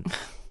Department.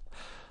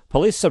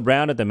 Police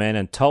surrounded the men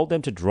and told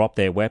them to drop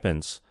their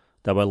weapons.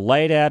 They were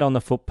laid out on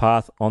the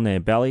footpath on their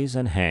bellies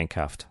and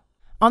handcuffed.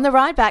 On the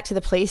ride back to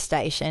the police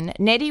station,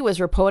 Nettie was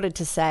reported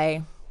to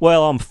say,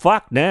 "Well, I'm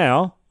fucked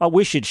now. I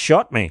wish you'd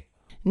shot me."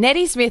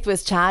 Nettie Smith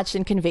was charged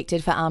and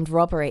convicted for armed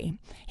robbery.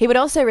 He would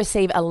also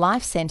receive a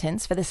life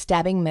sentence for the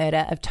stabbing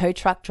murder of tow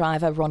truck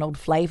driver Ronald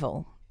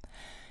Flavel.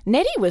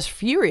 Nettie was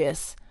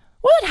furious.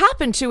 What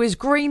happened to his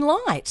green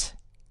light?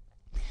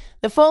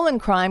 The fallen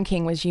crime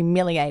king was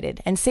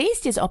humiliated and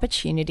seized his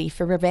opportunity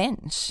for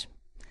revenge.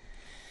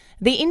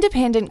 The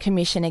Independent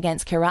Commission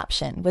Against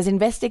Corruption was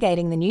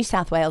investigating the New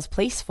South Wales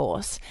Police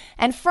Force,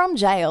 and from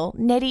jail,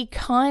 Nettie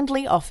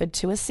kindly offered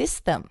to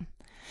assist them.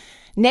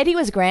 Nettie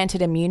was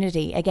granted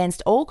immunity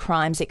against all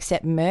crimes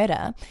except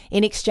murder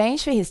in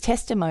exchange for his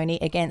testimony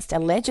against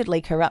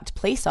allegedly corrupt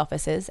police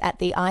officers at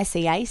the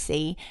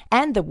ICAC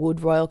and the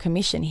Wood Royal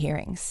Commission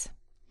hearings.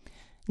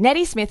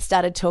 Nettie Smith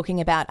started talking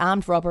about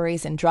armed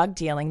robberies and drug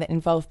dealing that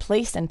involved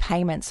police and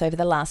payments over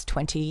the last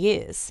 20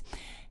 years.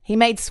 He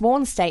made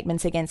sworn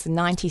statements against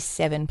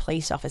 97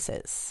 police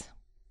officers.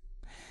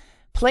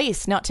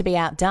 Police, not to be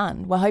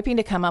outdone, were hoping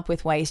to come up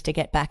with ways to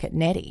get back at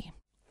Nettie.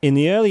 In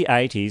the early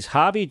 80s,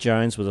 Harvey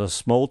Jones was a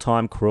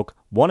small-time crook,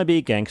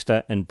 wannabe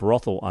gangster and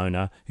brothel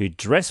owner who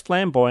dressed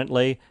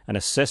flamboyantly and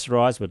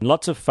accessorised with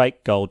lots of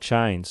fake gold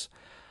chains.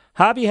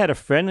 Harvey had a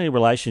friendly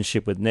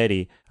relationship with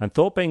Nettie and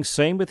thought being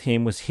seen with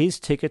him was his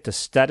ticket to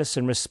status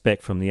and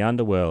respect from the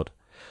underworld.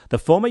 The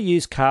former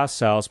used car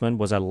salesman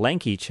was a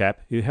lanky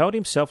chap who held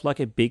himself like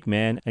a big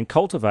man and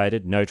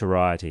cultivated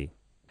notoriety.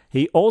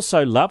 He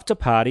also loved to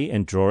party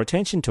and draw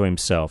attention to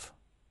himself.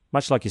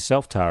 Much like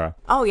yourself, Tara.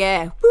 Oh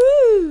yeah,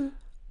 woo!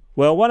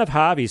 Well, one of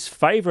Harvey's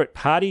favourite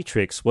party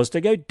tricks was to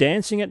go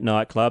dancing at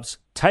nightclubs,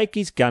 take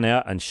his gun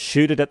out and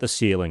shoot it at the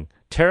ceiling,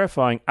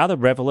 terrifying other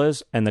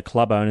revellers and the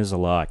club owners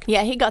alike.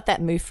 Yeah, he got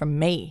that move from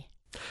me.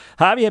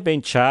 Harvey had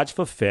been charged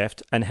for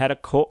theft and had a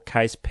court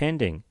case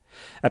pending.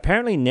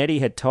 Apparently Nettie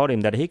had told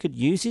him that he could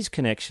use his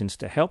connections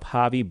to help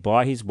Harvey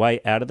buy his way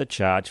out of the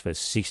charge for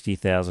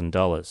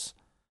 $60,000.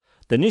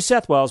 The New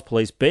South Wales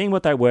Police being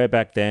what they were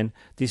back then,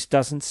 this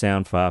doesn't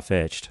sound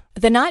far-fetched.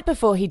 The night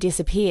before he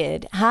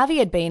disappeared, Harvey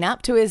had been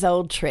up to his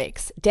old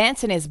tricks,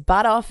 dancing his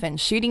butt off and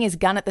shooting his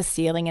gun at the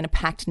ceiling in a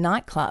packed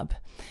nightclub.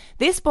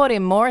 This brought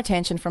him more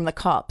attention from the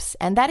cops,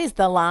 and that is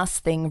the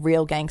last thing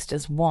real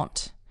gangsters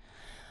want.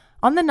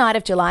 On the night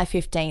of July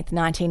 15th,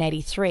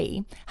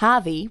 1983,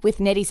 Harvey, with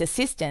Nettie's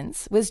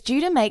assistance, was due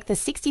to make the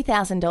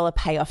 $60,000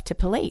 payoff to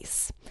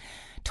police.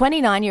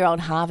 29-year-old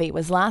Harvey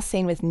was last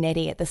seen with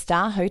Nettie at the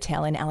Star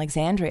Hotel in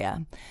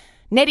Alexandria.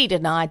 Nettie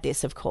denied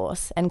this, of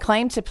course, and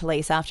claimed to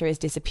police after his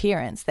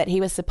disappearance that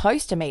he was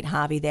supposed to meet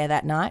Harvey there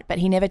that night, but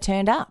he never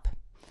turned up.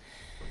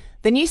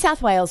 The New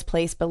South Wales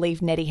Police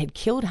believed Nettie had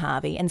killed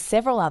Harvey and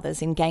several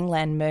others in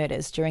gangland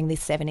murders during the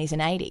 70s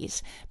and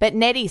 80s, but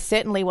Nettie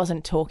certainly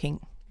wasn't talking.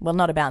 Well,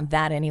 not about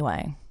that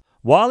anyway.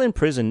 While in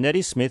prison,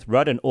 Nettie Smith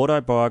wrote an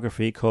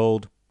autobiography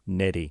called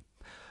Nettie.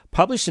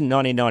 Published in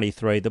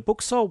 1993, the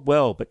book sold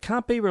well but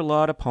can't be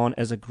relied upon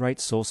as a great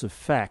source of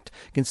fact,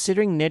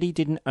 considering Nettie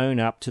didn't own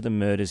up to the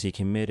murders he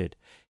committed.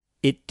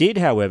 It did,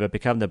 however,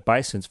 become the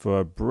basis for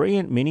a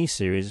brilliant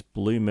miniseries,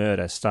 Blue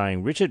Murder,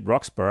 starring Richard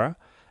Roxburgh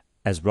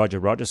as Roger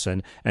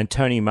Rogerson and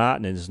Tony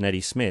Martin as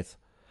Nettie Smith.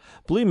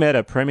 Blue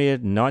Murder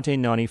premiered in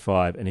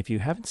 1995, and if you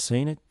haven't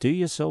seen it, do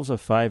yourselves a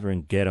favour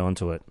and get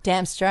onto it.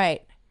 Damn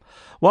straight.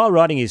 While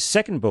writing his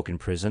second book in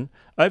prison,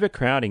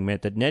 overcrowding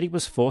meant that Nettie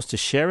was forced to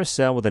share a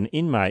cell with an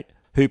inmate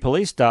who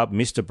police dubbed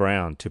Mr.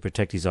 Brown to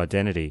protect his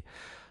identity.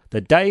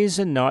 The days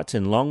and nights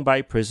in Long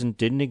Bay Prison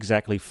didn't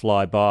exactly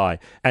fly by,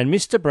 and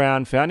Mr.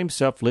 Brown found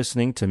himself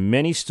listening to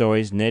many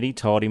stories Nettie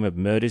told him of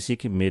murders he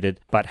committed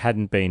but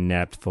hadn't been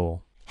nabbed for.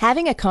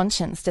 Having a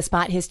conscience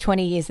despite his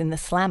 20 years in the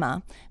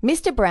slammer,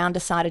 Mr. Brown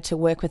decided to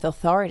work with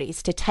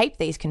authorities to tape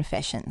these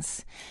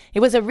confessions. It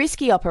was a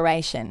risky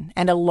operation,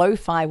 and a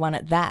lo-fi one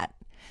at that.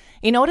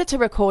 In order to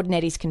record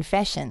Nettie's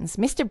confessions,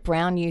 Mr.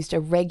 Brown used a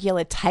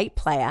regular tape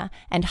player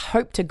and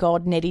hoped to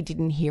God Nettie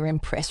didn't hear him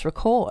press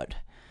record.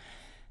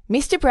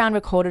 Mr. Brown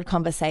recorded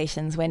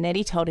conversations where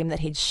Nettie told him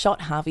that he'd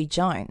shot Harvey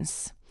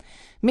Jones.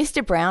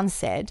 Mr. Brown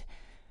said,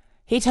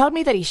 "He told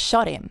me that he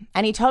shot him,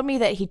 and he told me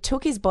that he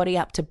took his body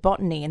up to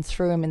Botany and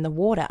threw him in the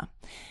water.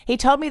 He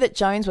told me that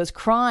Jones was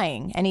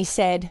crying, and he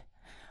said,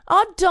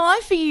 'I'd die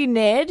for you,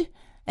 Ned.'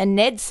 And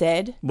Ned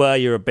said, 'Well,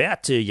 you're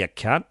about to, you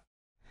cunt.'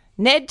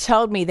 Ned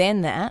told me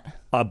then that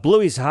I blew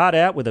his heart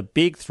out with a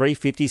big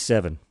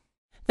 .357.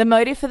 The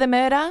motive for the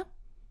murder?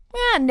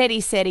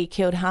 Nettie said he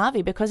killed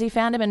Harvey because he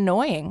found him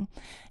annoying.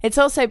 It's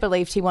also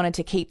believed he wanted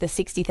to keep the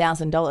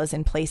 $60,000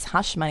 in police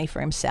hush money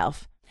for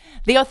himself.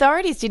 The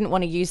authorities didn't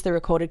want to use the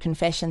recorded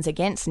confessions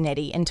against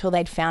Nettie until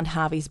they'd found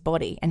Harvey's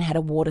body and had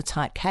a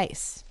watertight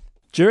case.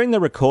 During the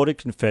recorded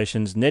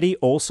confessions, Nettie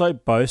also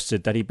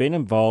boasted that he'd been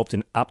involved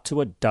in up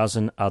to a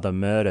dozen other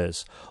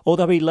murders,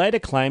 although he later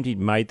claimed he'd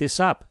made this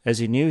up as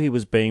he knew he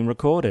was being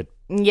recorded.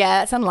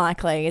 Yeah, it's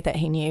unlikely that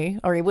he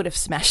knew, or he would have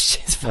smashed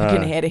his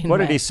fucking head in. What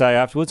did he say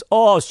afterwards?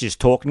 "Oh, I was just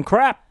talking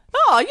crap."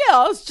 "Oh, yeah,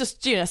 I was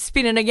just,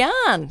 spinning a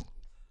yarn."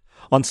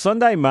 On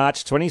Sunday,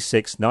 March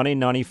 26,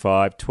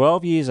 1995,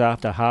 12 years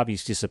after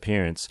Harvey's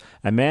disappearance,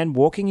 a man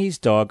walking his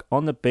dog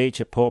on the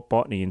beach at Port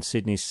Botany in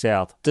Sydney's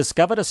south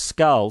discovered a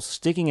skull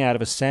sticking out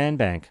of a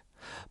sandbank.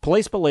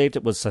 Police believed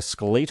it was the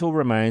skeletal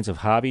remains of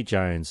Harvey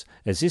Jones,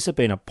 as this had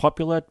been a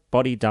popular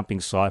body dumping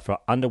site for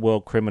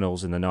underworld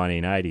criminals in the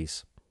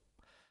 1980s.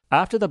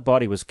 After the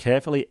body was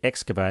carefully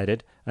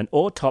excavated, an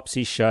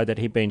autopsy showed that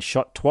he'd been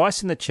shot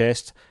twice in the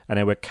chest and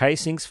there were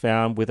casings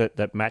found with it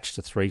that matched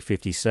the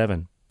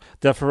 .357.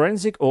 The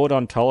forensic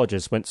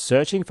odontologist went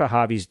searching for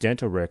Harvey's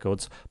dental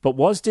records, but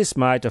was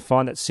dismayed to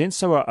find that since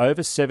they were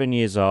over 7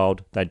 years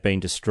old, they'd been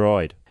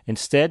destroyed.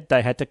 Instead,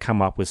 they had to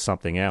come up with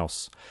something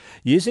else.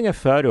 Using a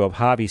photo of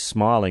Harvey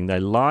smiling, they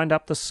lined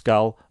up the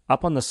skull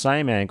up on the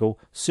same angle,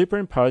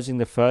 superimposing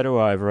the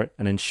photo over it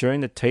and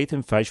ensuring the teeth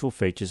and facial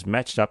features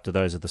matched up to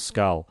those of the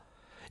skull.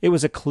 It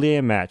was a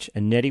clear match,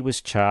 and Nettie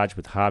was charged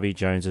with Harvey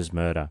Jones's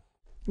murder.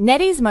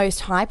 Nettie's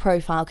most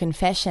high-profile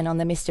confession on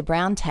the Mr.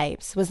 Brown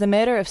tapes was the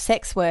murder of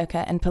sex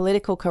worker and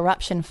political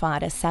corruption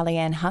fighter Sally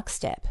Ann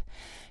Huckstep.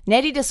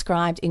 Nettie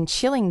described in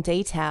chilling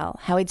detail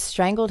how he'd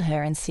strangled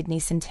her in Sydney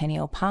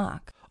Centennial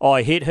Park.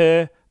 "I hit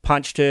her,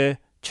 punched her,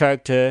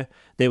 choked her.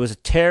 There was a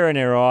tear in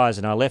her eyes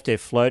and I left her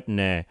floating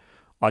there.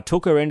 I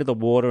took her into the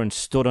water and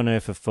stood on her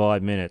for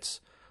 5 minutes.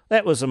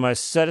 That was the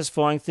most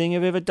satisfying thing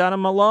I've ever done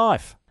in my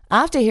life."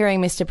 After hearing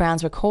Mr.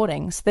 Brown's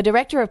recordings, the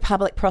Director of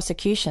Public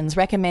Prosecutions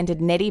recommended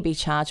Nettie be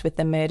charged with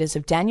the murders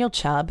of Daniel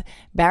Chubb,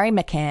 Barry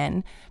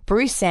McCann,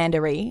 Bruce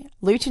Sandery,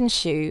 Luton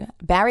Shue,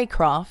 Barry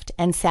Croft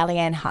and Sally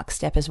Ann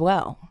Huckstep as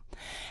well.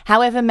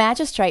 However,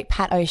 Magistrate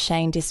Pat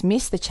O'Shane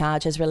dismissed the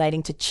charges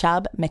relating to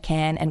Chubb,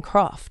 McCann and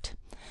Croft.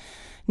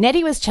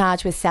 Nettie was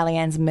charged with Sally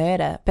Ann's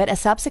murder, but a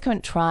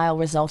subsequent trial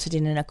resulted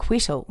in an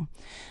acquittal.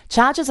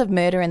 Charges of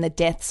murder and the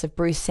deaths of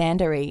Bruce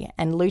Sandery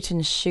and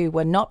Luton Shue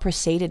were not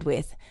proceeded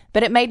with,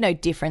 but it made no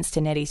difference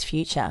to Nettie's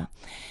future.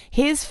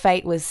 His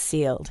fate was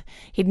sealed.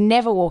 He'd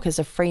never walk as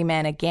a free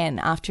man again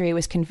after he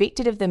was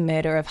convicted of the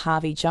murder of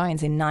Harvey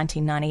Jones in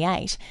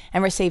 1998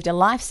 and received a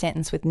life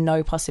sentence with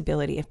no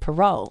possibility of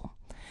parole.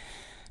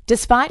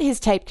 Despite his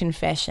taped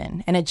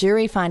confession and a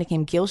jury finding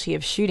him guilty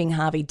of shooting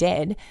Harvey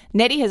dead,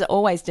 Nettie has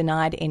always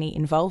denied any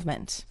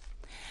involvement.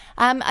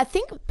 I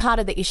think part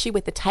of the issue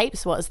with the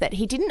tapes was that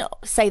he didn't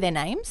say their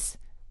names.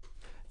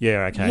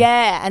 Yeah, okay.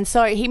 Yeah, and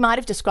so he might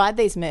have described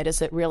these murders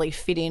that really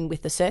fit in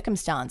with the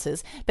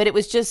circumstances, but it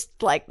was just,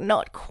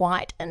 not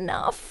quite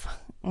enough.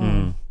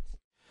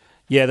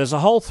 Yeah, there's a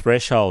whole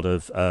threshold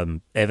of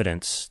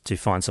evidence to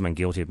find someone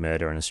guilty of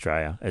murder in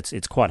Australia.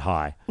 It's quite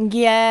high.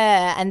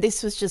 Yeah, and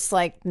this was just,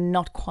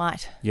 not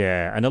quite.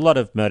 Yeah, and a lot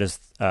of murders,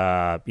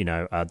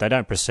 they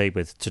don't proceed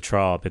to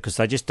trial because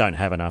they just don't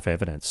have enough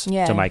evidence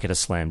to make it a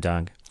slam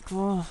dunk.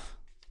 Oh.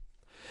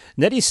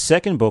 Nettie's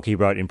second book he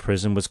wrote in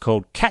prison was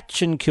called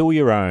Catch and Kill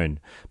Your Own.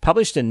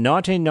 Published in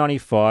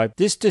 1995,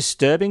 this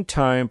disturbing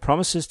tome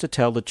promises to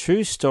tell the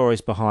true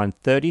stories behind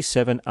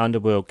 37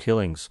 underworld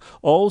killings,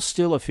 all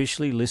still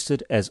officially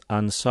listed as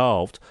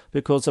unsolved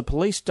because the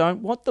police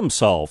don't want them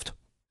solved.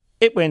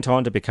 It went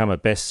on to become a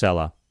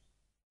bestseller.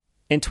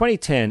 In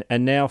 2010, a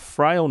now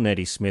frail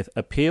Nettie Smith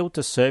appealed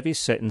to serve his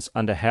sentence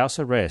under house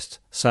arrest,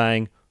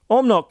 saying,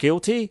 "I'm not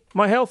guilty,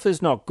 my health is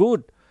not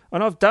good,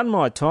 and I've done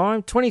my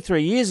time.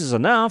 23 years is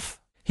enough."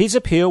 His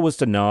appeal was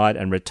denied,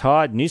 and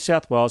retired New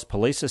South Wales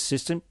Police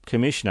Assistant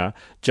Commissioner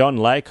John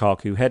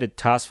Laycock, who headed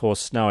Task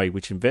Force Snowy,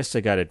 which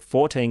investigated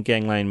 14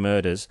 gangland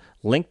murders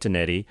linked to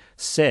Nettie,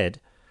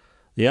 said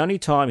the only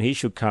time he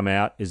should come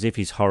out is if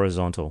he's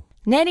horizontal.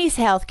 Nettie's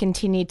health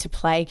continued to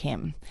plague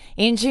him.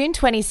 In June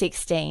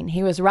 2016,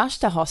 he was rushed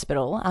to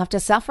hospital after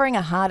suffering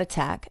a heart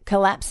attack,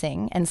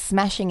 collapsing and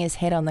smashing his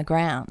head on the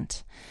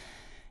ground.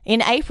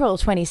 In April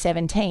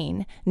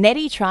 2017,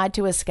 Nettie tried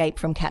to escape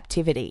from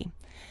captivity.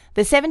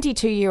 The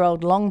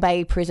 72-year-old Long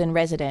Bay prison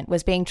resident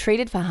was being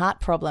treated for heart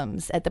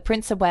problems at the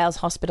Prince of Wales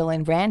Hospital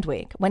in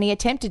Randwick when he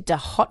attempted to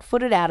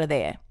hot-foot it out of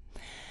there.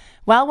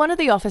 While one of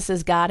the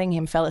officers guarding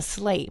him fell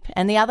asleep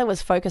and the other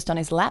was focused on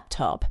his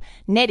laptop,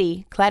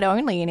 Nettie, clad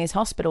only in his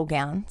hospital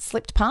gown,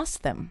 slipped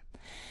past them.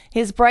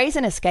 His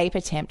brazen escape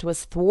attempt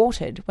was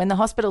thwarted when the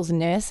hospital's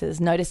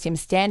nurses noticed him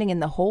standing in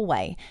the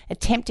hallway,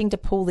 attempting to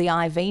pull the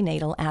IV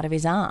needle out of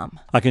his arm.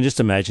 I can just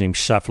imagine him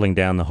shuffling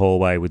down the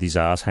hallway with his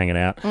ass hanging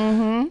out.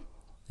 Mm-hmm.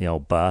 The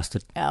old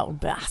bastard. Old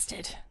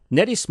bastard.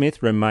 Nettie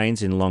Smith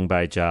remains in Long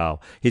Bay Jail.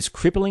 His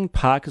crippling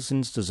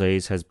Parkinson's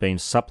disease has been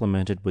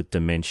supplemented with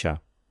dementia.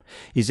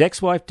 His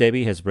ex-wife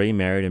Debbie has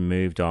remarried and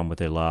moved on with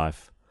her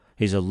life.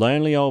 He's a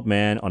lonely old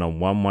man on a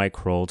one-way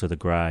crawl to the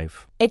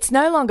grave. It's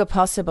no longer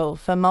possible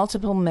for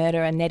multiple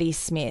murderer Nettie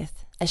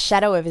Smith, a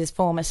shadow of his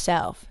former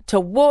self, to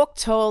walk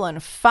tall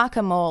and fuck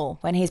 'em all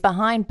when he's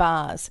behind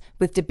bars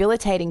with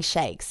debilitating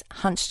shakes,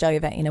 hunched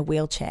over in a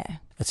wheelchair.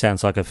 It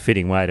sounds like a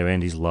fitting way to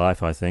end his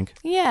life, I think.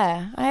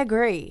 Yeah, I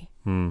agree.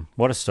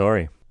 What a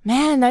story.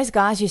 Man, those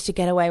guys used to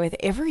get away with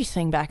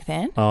everything back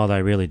then. Oh,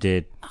 they really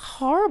did.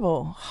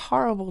 Horrible,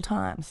 horrible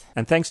times.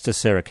 And thanks to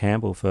Sarah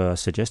Campbell for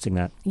suggesting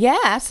that. Yeah,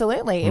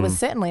 absolutely. It was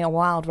certainly a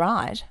wild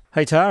ride.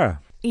 Hey, Tara.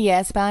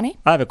 Yes, Barney?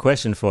 I have a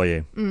question for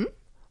you.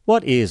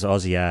 What is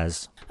Aussie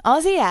As?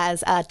 Aussie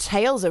As are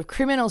tales of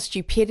criminal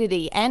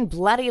stupidity and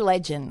bloody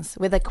legends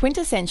with a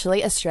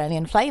quintessentially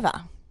Australian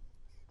flavour.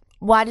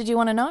 Why did you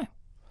want to know?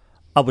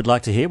 I would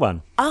like to hear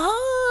one.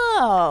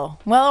 Oh,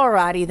 well,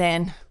 alrighty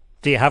then.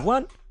 Do you have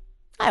one?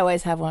 I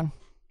always have one.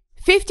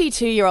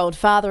 52-year-old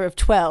father of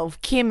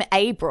 12, Kim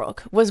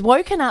Abrook, was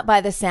woken up by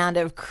the sound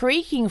of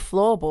creaking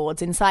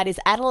floorboards inside his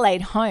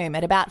Adelaide home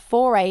at about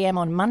 4 a.m.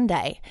 on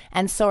Monday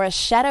and saw a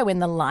shadow in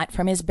the light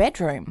from his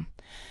bedroom.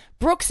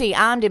 Brooksy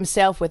armed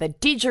himself with a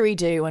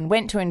didgeridoo and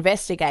went to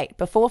investigate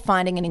before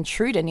finding an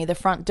intruder near the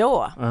front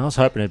door. I was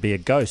hoping it'd be a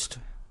ghost.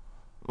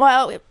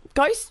 Well,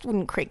 ghosts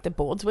wouldn't creak the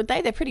boards, would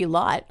they? They're pretty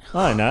light.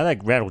 Oh, no, they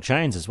rattle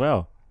chains as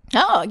well.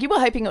 Oh, you were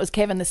hoping it was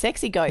Kevin the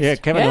Sexy Ghost. Yeah,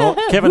 Kevin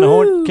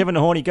the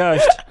Horny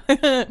Ghost.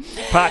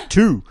 Part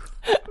 2.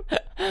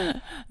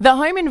 The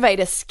home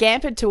invader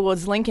scampered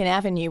towards Lincoln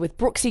Avenue with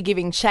Brooksy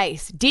giving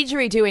chase,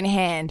 didgeridoo in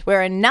hand,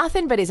 wearing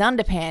nothing but his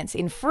underpants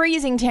in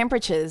freezing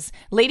temperatures,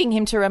 leading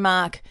him to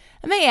remark,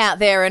 "Me out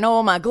there in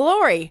all my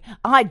glory.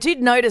 I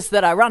did notice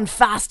that I run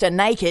faster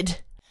naked."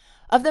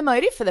 Of the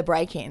motive for the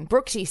break-in,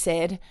 Brooksy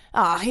said,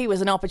 he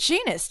was an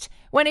opportunist.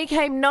 When he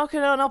came knocking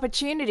on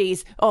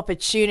opportunities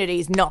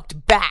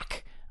knocked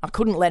back. I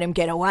couldn't let him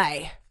get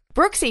away.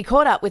 Brooksy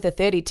caught up with a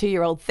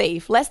 32-year-old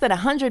thief less than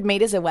 100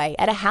 metres away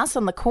at a house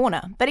on the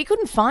corner, but he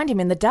couldn't find him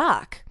in the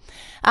dark.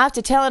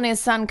 After telling his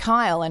son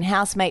Kyle and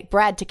housemate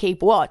Brad to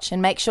keep watch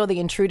and make sure the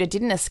intruder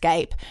didn't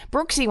escape,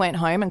 Brooksy went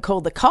home and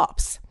called the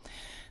cops.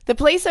 The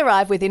police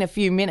arrived within a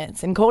few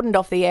minutes and cordoned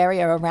off the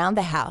area around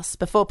the house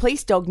before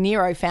police dog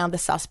Nero found the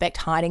suspect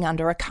hiding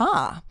under a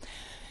car.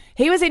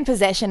 He was in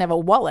possession of a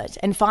wallet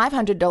and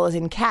 $500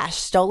 in cash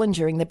stolen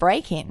during the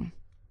break-in.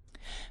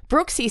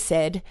 Brooksy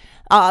said,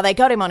 they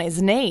got him on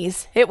his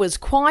knees. It was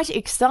quite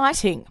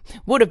exciting.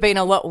 Would have been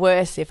a lot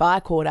worse if I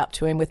caught up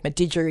to him with my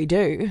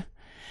didgeridoo.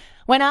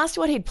 When asked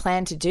what he'd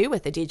planned to do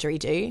with the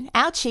didgeridoo,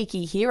 our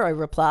cheeky hero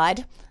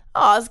replied,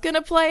 I was going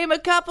to play him a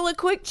couple of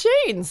quick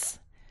tunes.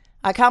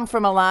 I come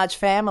from a large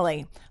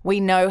family. We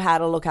know how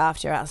to look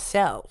after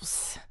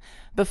ourselves.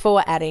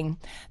 Before adding,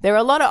 there are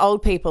a lot of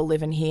old people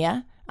living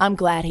here. I'm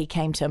glad he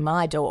came to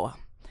my door.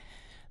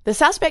 The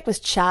suspect was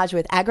charged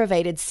with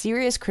aggravated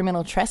serious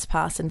criminal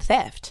trespass and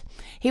theft.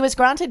 He was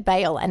granted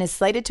bail and is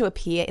slated to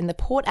appear in the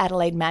Port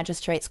Adelaide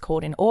Magistrates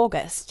Court in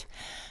August.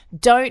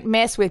 Don't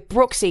mess with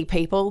Brooksy,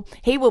 people.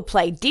 He will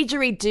play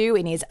didgeridoo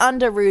in his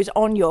underoos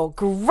on your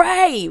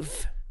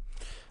grave.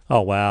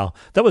 Oh, wow.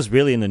 That was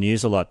really in the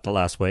news a lot the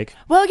last week.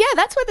 Well, yeah,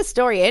 that's where the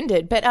story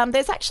ended, but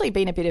there's actually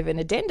been a bit of an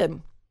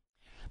addendum.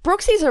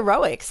 Brooksy's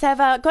heroics have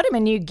got him a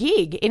new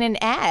gig in an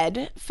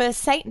ad for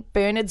St.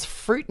 Bernard's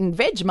Fruit and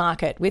Veg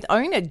Market with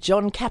owner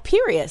John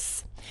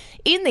Capirius.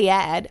 In the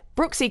ad,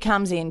 Brooksy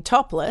comes in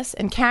topless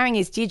and carrying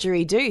his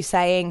didgeridoo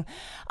saying,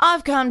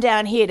 I've come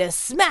down here to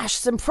smash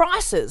some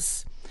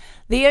prices.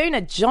 The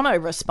owner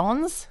Jono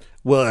responds,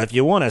 Well, if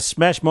you want to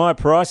smash my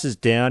prices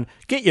down,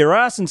 get your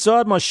ass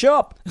inside my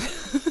shop.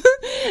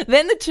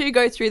 Then the two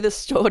go through the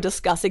store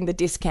discussing the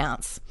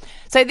discounts.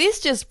 So this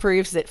just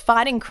proves that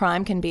fighting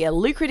crime can be a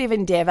lucrative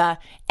endeavour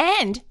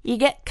and you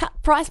get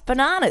cut-price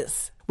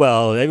bananas.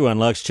 Well, everyone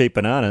likes cheap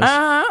bananas.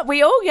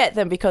 We all get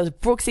them because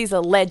Brooksy's a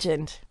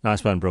legend.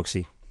 Nice one,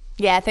 Brooksy.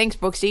 Yeah, thanks,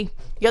 Brooksy.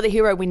 You're the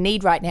hero we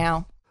need right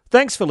now.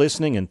 Thanks for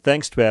listening and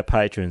thanks to our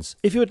patrons.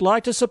 If you would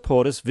like to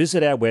support us,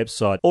 visit our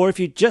website. Or if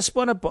you just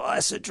want to buy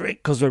us a drink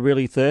because we're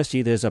really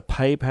thirsty, there's a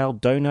PayPal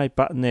donate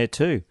button there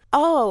too.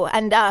 Oh,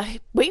 and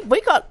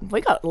we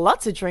got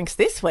lots of drinks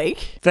this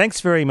week.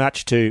 Thanks very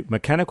much to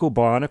Mechanical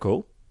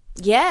Bionicle.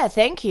 Yeah,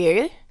 thank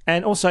you.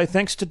 And also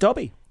thanks to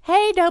Dobby.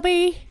 Hey,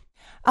 Dobby.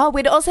 Oh,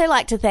 we'd also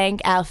like to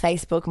thank our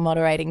Facebook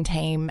moderating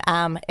team.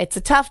 It's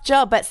a tough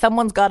job, but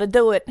someone's got to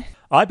do it.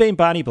 I've been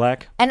Barney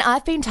Black. And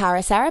I've been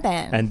Tara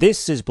Saraban. And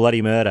this is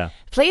Bloody Murder.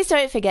 Please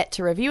don't forget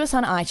to review us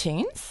on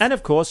iTunes. And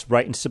of course,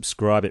 rate and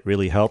subscribe. It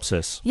really helps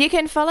us. You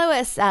can follow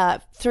us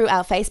through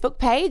our Facebook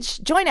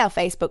page, join our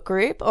Facebook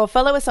group, or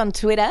follow us on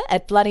Twitter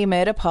at Bloody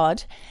Murder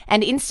Pod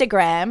and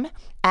Instagram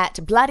at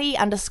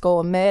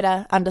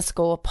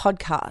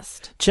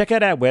bloody_murder_podcast. Check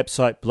out our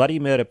website,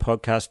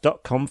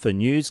 bloodymurderpodcast.com, for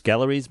news,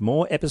 galleries,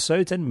 more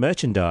episodes and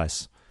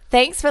merchandise.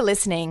 Thanks for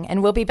listening,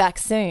 and we'll be back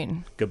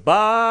soon.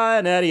 Goodbye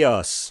and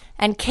adios.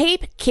 And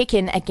keep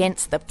kicking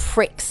against the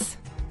pricks.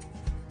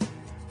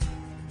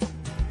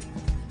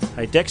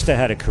 Hey, Dexter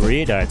had a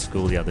career day at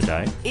school the other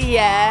day.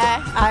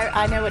 Yeah,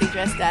 I know what he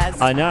dressed as.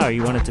 I know, he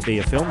wanted to be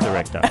a film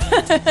director.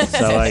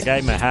 So I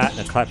gave him a hat and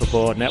a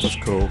clapperboard, and that was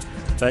cool.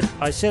 But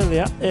I said,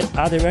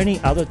 are there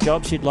any other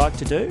jobs you'd like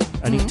to do?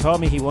 And he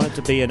told me he wanted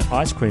to be an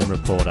ice cream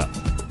reporter.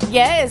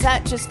 Yeah, is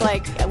that just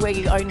like where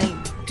you only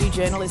do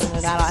journalism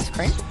about ice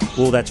cream?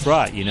 Well, that's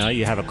right. You know,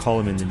 you have a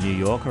column in the New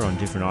Yorker on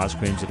different ice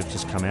creams that have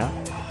just come out.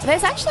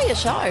 There's actually a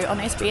show on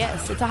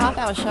SBS. It's a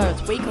half-hour show.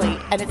 It's weekly,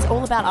 and it's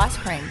all about ice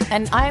cream.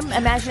 And I'm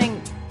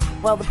imagining,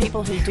 well, the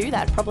people who do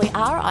that probably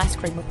are ice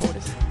cream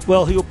reporters.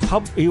 Well, he'll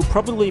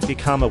probably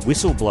become a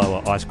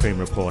whistleblower ice cream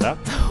reporter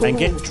and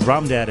get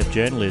drummed out of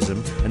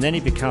journalism, and then he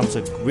becomes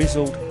a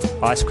grizzled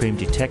ice cream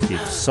detective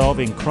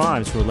solving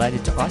crimes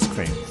related to ice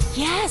cream.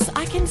 Yes,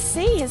 I can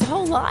see his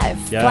whole life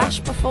flash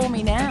before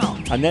me now.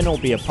 And then there'll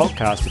be a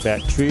podcast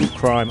about true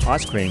crime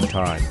ice cream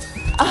time.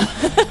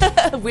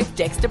 With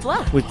Dexter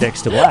Black. With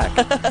Dexter Black.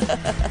 Okay,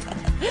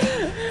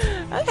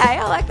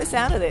 I like the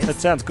sound of this. That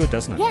sounds good,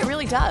 doesn't it? Yeah, it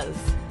really does.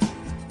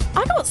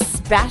 I got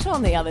spat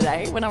on the other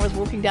day when I was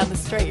walking down the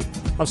street.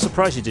 I'm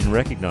surprised you didn't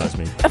recognise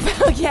me.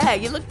 Yeah,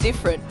 you look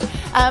different.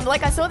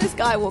 Like I saw this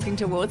guy walking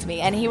towards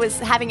me and he was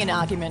having an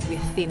argument with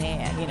thin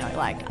air, you know,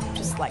 like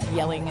just like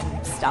yelling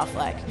and stuff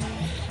like.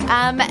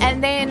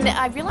 And then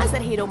I realised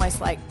that he'd almost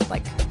like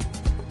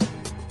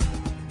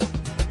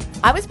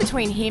I was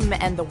between him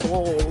and the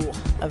wall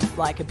of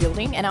like a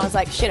building, and I was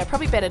like, shit, I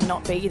probably better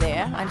not be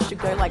there. I should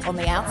go like on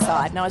the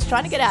outside. And I was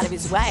trying to get out of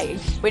his way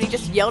when he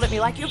just yelled at me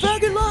like, you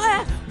fucking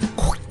liar.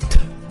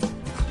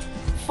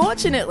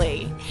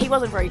 Fortunately, he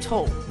wasn't very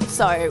tall,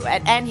 so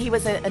and he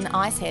was an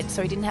ice head,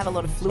 so he didn't have a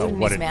lot of fluid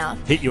in his mouth.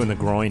 Hit you in the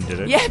groin,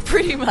 did it? Yeah,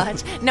 pretty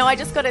much. No, I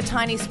just got a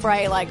tiny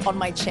spray like on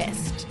my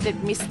chest.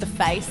 It missed the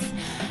face.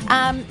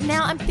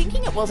 Now, I'm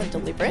thinking it wasn't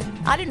deliberate.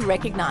 I didn't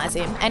recognise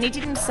him, and he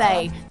didn't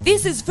say,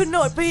 this is for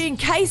not being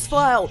case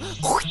file.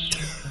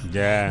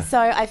 Yeah. So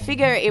I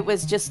figure it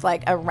was just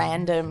like a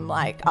random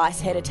like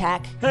ice head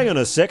attack. Hang on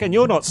a second,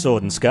 you're not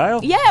Sword and Scale.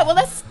 Yeah, well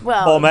that's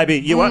Or maybe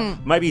you were.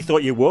 Maybe you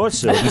thought you were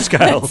Sword and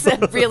Scale.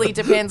 It really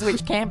depends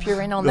which camp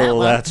you're in on that one.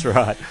 Well, that's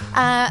right.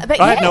 But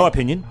I have no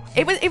opinion.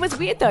 It was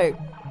weird though.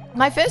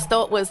 My first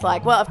thought was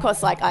like, well, of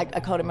course, like I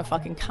called him a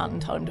fucking cunt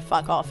and told him to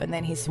fuck off, and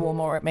then he swore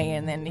more at me,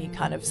 and then he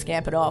kind of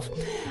scampered off.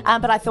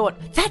 But I thought,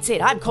 that's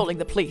it, I'm calling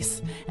the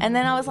police. And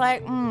then I was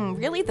like,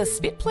 really, the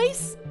spit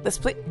police? The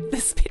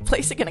spit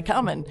police are going to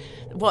come and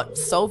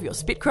solve your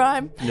spit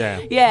crime? Yeah.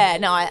 Yeah.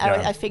 No,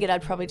 I figured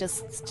I'd probably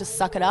just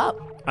suck it up.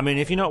 I mean,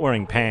 if you're not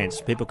wearing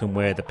pants, people can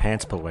wear the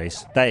pants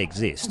police. They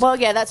exist. Well,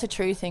 yeah, that's a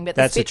true thing, but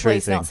the spit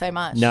police not so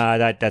much. No,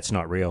 that's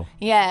not real.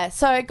 Yeah.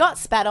 So got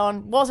spat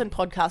on. Wasn't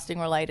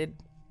podcasting related.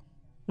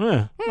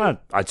 Yeah, well,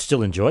 I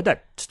still enjoyed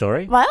that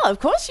story. Well, of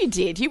course you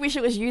did. You wish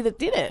it was you that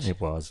did it.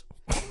 It was.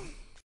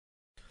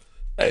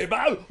 Hey,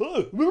 Mo!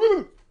 What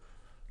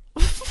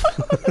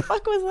the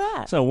fuck was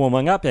that? It's a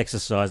warming up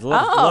exercise. A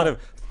lot of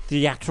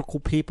theatrical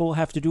people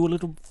have to do a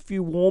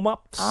few warm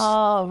ups.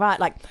 Oh, right.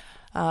 Like,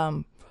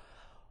 cunt.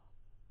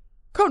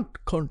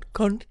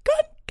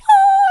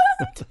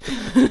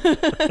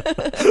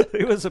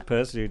 Who was the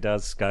person who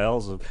does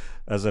scales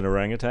as an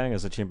orangutan,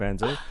 as a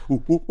chimpanzee?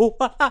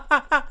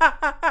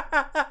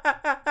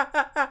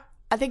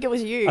 I think it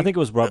was you. I think it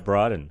was Rob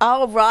Brydon.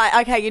 Oh,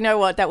 right. Okay, you know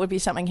what? That would be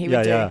something he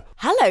would do. Yeah.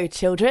 Hello,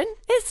 children.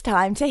 It's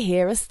time to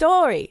hear a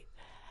story.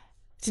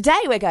 Today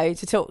we're going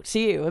to talk to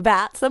you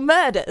about some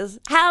murders.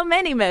 How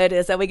many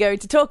murders are we going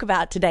to talk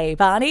about today,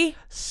 Barney?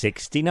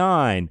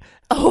 69.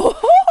 Oh,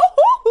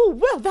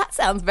 well, that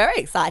sounds very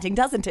exciting,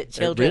 doesn't it,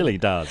 children? It really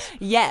does.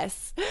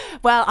 Yes.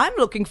 Well, I'm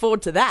looking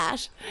forward to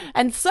that.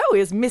 And so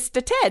is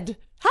Mr. Ted.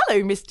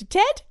 Hello, Mr.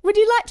 Ted. Would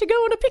you like to go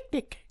on a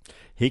picnic?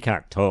 He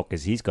can't talk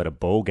because he's got a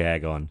ball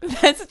gag on.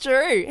 That's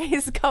true.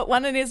 He's got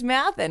one in his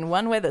mouth and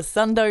one where the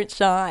sun don't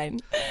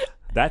shine.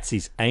 That's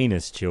his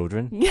anus,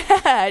 children.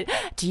 Yeah.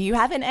 Do you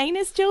have an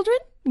anus, children?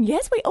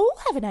 Yes, we all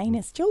have an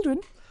anus, children.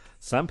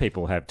 Some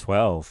people have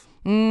 12.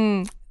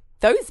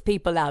 Those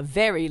people are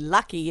very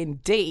lucky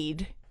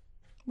indeed.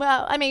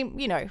 Well, I mean,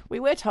 you know, we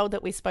were told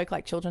that we spoke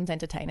like children's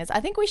entertainers. I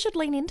think we should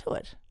lean into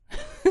it.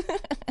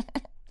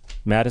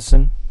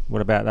 Madison?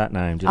 What about that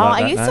name? Do you like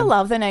I that used to name?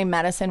 love the name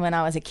Madison when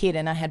I was a kid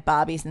and I had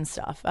Barbies and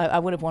stuff. I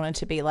would have wanted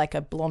to be like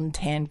a blonde,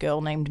 tan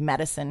girl named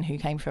Madison who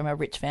came from a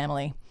rich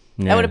family.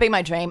 Yeah. That would have been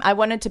my dream. I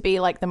wanted to be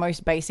like the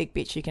most basic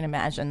bitch you can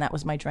imagine. That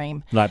was my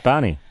dream. Like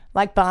Barney.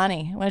 Like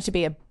Barney. I wanted to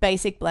be a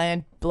basic,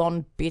 bland,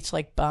 blonde bitch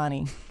like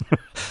Barney.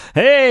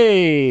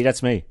 Hey,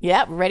 that's me.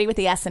 Yeah, ready with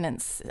the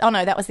assonance. Oh,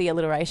 no, that was the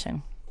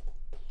alliteration.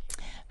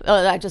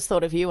 Oh, I just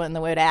thought of you and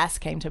the word ass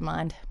came to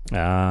mind.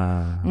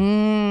 Ah.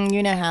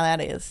 You know how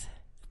that is.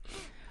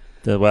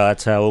 Well,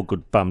 that's how all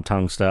good bum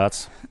tongue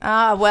starts.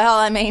 Well,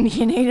 I mean,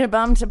 you need a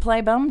bum to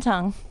play bum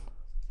tongue.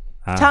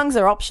 Tongues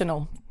are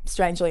optional,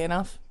 strangely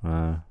enough.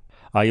 You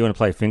want to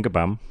play finger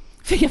bum?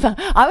 Finger bum.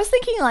 I was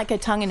thinking like a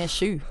tongue in a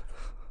shoe.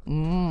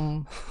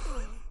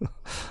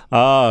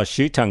 Oh,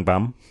 shoe tongue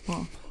bum.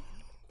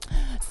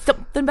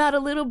 Something about a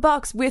little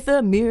box with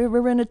a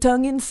mirror and a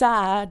tongue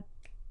inside.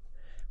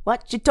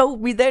 What you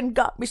told me then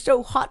got me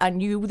so hot I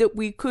knew that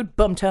we could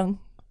bum tongue.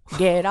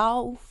 Get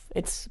off.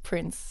 It's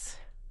Prince.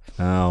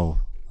 Oh.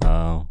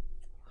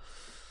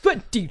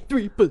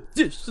 23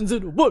 positions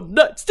in a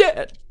one-night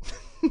stand.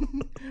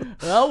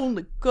 I'll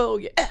only call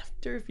you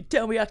after if you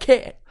tell me I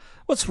can't.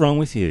 What's wrong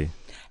with you?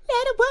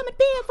 Let a woman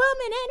be a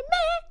woman and a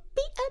man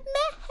be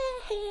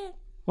a man.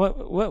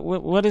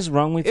 What is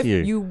wrong with you?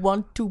 If you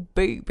want to,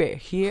 baby,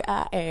 here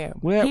I am.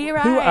 Who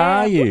I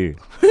are am. you?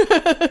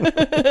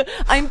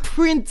 I'm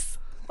Prince.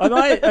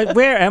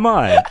 Where am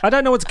I? I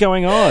don't know what's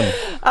going on.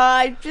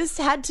 I just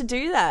had to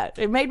do that.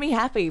 It made me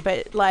happy,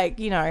 but like,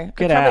 you know, it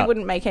Get probably out.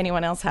 wouldn't make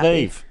anyone else happy.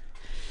 Leave.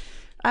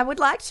 I would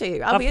like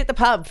to. I'll be at the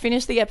pub.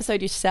 Finish the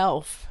episode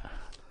yourself.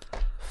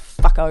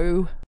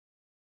 Fucko.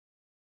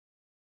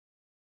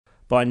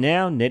 By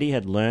now, Nettie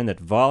had learned that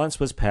violence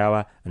was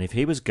power, and if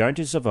he was going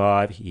to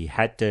survive, he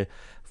had to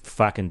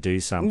fucking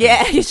do something.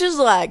 Yeah, he's just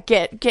like,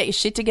 get your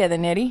shit together,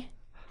 Nettie.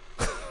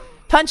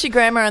 Punch your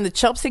grandma on the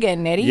chops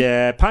again, Nettie.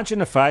 Yeah, punch in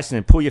the face and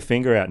then pull your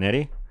finger out,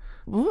 Nettie.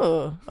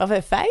 Ooh, of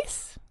her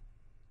face?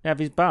 Out of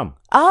his bum.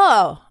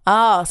 Oh,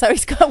 so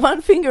he's got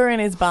one finger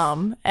in his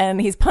bum and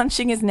he's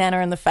punching his nana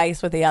in the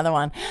face with the other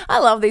one. I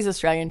love these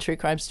Australian true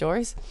crime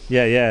stories.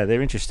 Yeah,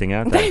 they're interesting,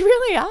 aren't They they?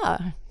 really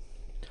are.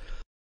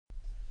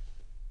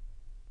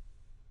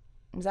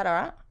 Is that all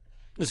right?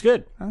 It's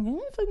good. I'm going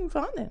to fucking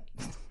find it.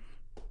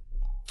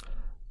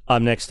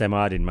 I'm next, Emma.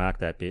 I didn't mark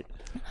that bit.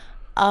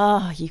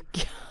 Oh, you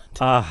can't.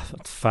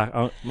 Fuck.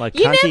 Oh, my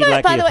You cunty never,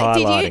 lackey by the way,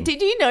 highlighting. did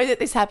you know that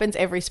this happens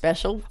every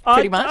special,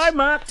 pretty much? I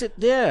marked it,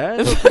 yeah,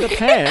 with a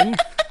pen.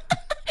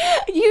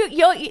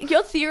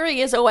 Your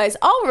theory is always,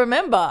 I'll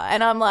remember.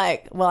 And I'm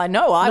like, well, I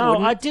know I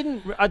wouldn't. No, I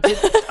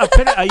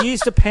didn't. I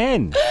used a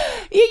pen.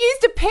 You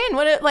used a pen.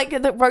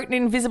 That wrote in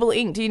invisible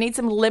ink. Do you need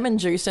some lemon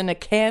juice and a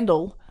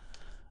candle?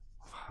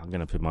 I'm going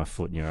to put my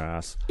foot in your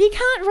ass. You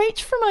can't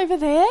reach from over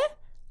there.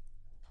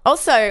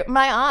 Also,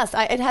 my ass,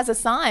 it has a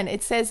sign.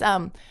 It says,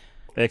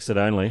 Exit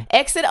only.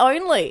 exit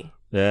only.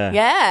 Yeah.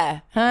 Yeah.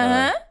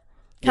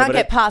 Can't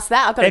get past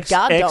that. I've got a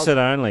guard dog. Exit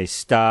only.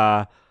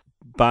 Star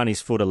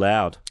Barney's foot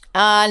allowed.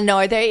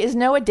 No, there is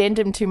no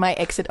addendum to my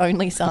exit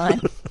only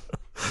sign.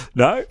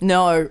 No?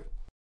 No.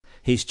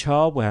 His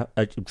childhood.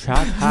 His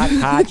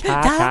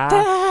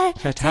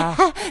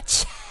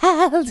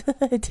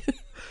hardhood.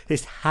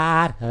 His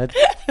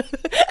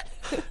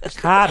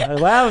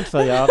hardhood. Well,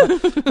 for you.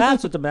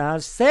 That's what the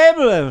man said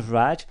was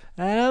right.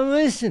 And I'm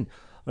listening.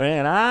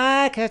 When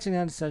I catching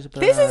on such a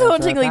This is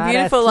hauntingly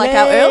beautiful, like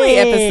our early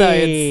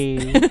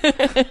episodes.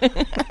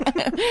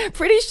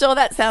 Pretty sure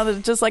that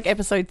sounded just like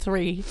episode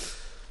 3.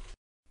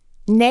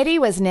 Nettie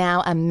was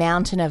now a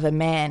mountain of a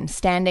man,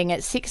 standing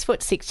at 6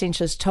 foot 6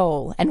 inches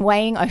tall and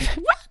weighing over.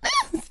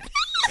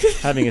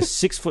 Having a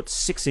 6 foot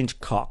 6 inch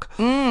cock,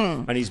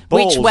 and his Which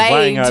balls weighed.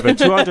 weighing over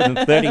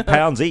 230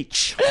 pounds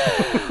each.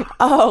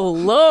 Oh,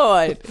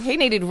 Lord. He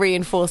needed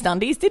reinforced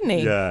undies, didn't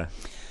he? Yeah.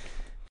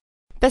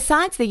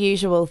 Besides the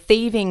usual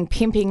thieving,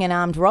 pimping and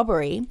armed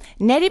robbery,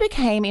 Nettie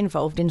became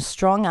involved in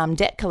strong-arm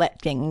debt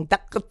collecting.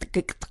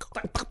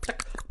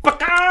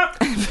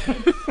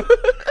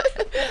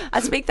 I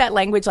speak that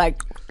language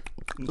like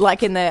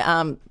in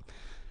the,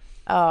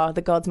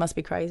 the gods must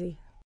be crazy.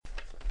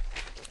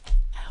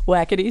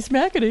 Whackity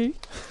smackity.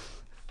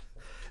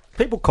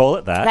 People call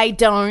it that. They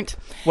don't.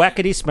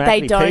 Whackity smackity.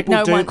 They don't.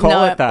 People do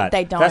call it that.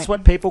 They don't. That's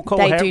what people call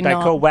They it. do They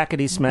not. call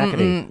whackity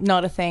smackity.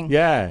 Not a thing.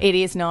 Yeah. It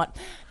is not.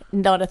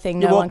 Not a thing.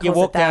 No one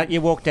calls it that.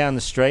 You walk down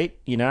the street,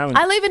 you know. And,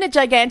 I live in a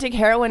gigantic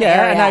heroin yeah,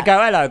 area. and they go,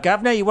 "Hello,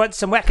 governor. You want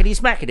some whackity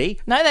smackity?"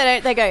 No, they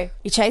don't. They go,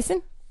 "You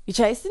chasing? You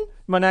chasing?"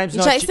 My name's You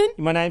not. chasing?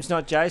 My name's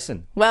not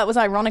Jason. Well, it was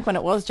ironic when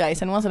it was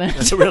Jason, wasn't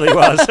it? It really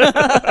was.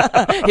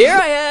 Here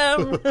I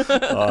am.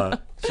 Oh,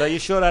 so you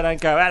sure they don't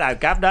go, "Hello,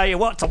 governor. You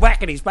want some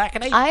whackity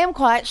smackity?" I am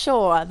quite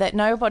sure that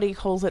nobody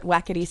calls it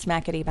whackity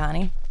smackity,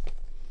 Barney.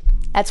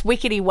 That's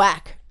wickety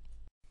whack.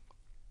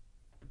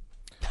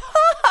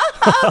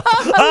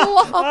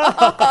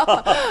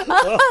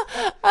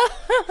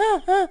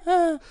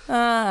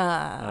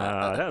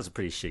 That was a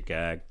pretty shit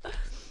gag.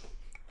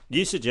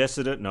 You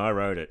suggested it and I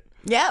wrote it.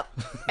 Yep.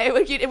 It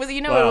was.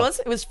 You know what it was?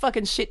 It was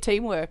fucking shit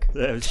teamwork.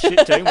 Yeah, it was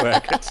shit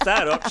teamwork. It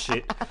started off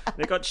shit. Then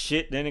it got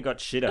shit, then it got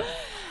shitter.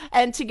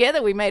 And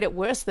together we made it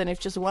worse than if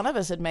just one of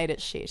us had made it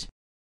shit.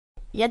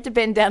 You had to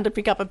bend down to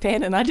pick up a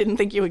pen and I didn't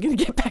think you were going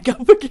to get back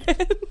up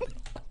again.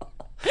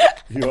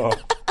 Yeah,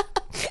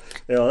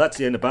 well, that's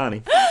the end of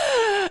Barney.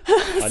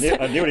 I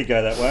knew it'd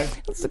go that way.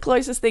 It's the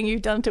closest thing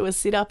you've done to a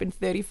sit-up in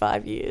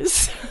 35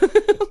 years.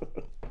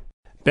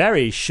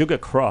 Barry Sugar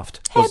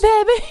Croft. Hey,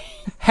 baby.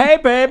 Hey,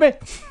 baby.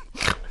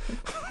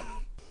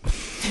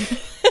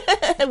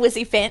 Was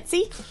he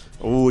fancy?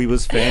 Oh, he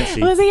was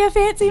fancy. Was he a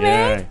fancy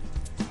man?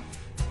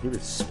 He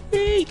was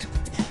sweet.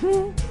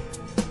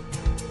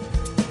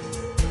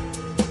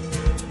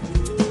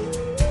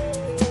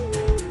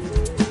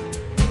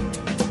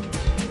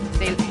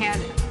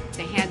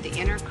 They had the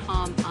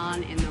intercom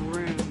on in the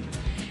room,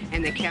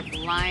 and they kept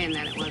lying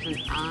that it wasn't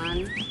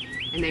on,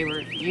 and they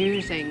were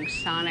using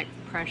sonic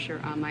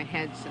pressure on my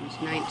head since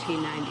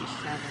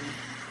 1997.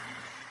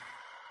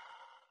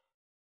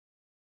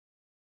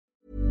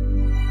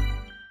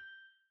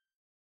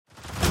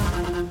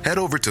 Head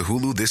over to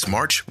Hulu this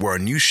March, where our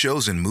new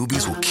shows and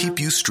movies will keep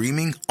you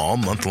streaming all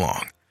month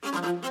long.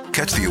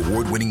 Catch the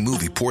award-winning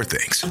movie Poor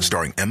Things,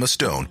 starring Emma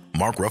Stone,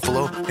 Mark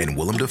Ruffalo, and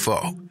Willem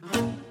Dafoe.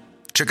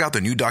 Check out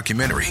the new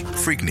documentary,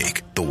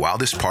 Freaknik, The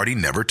Wildest Party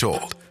Never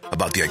Told,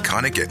 about the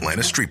iconic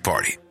Atlanta Street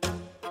Party.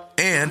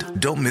 And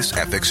don't miss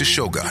FX's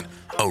Shogun,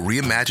 a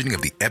reimagining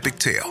of the epic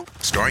tale,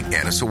 starring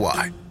Anna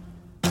Sawai.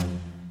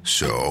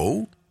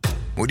 So,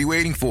 what are you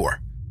waiting for?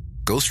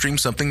 Go stream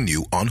something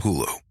new on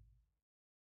Hulu.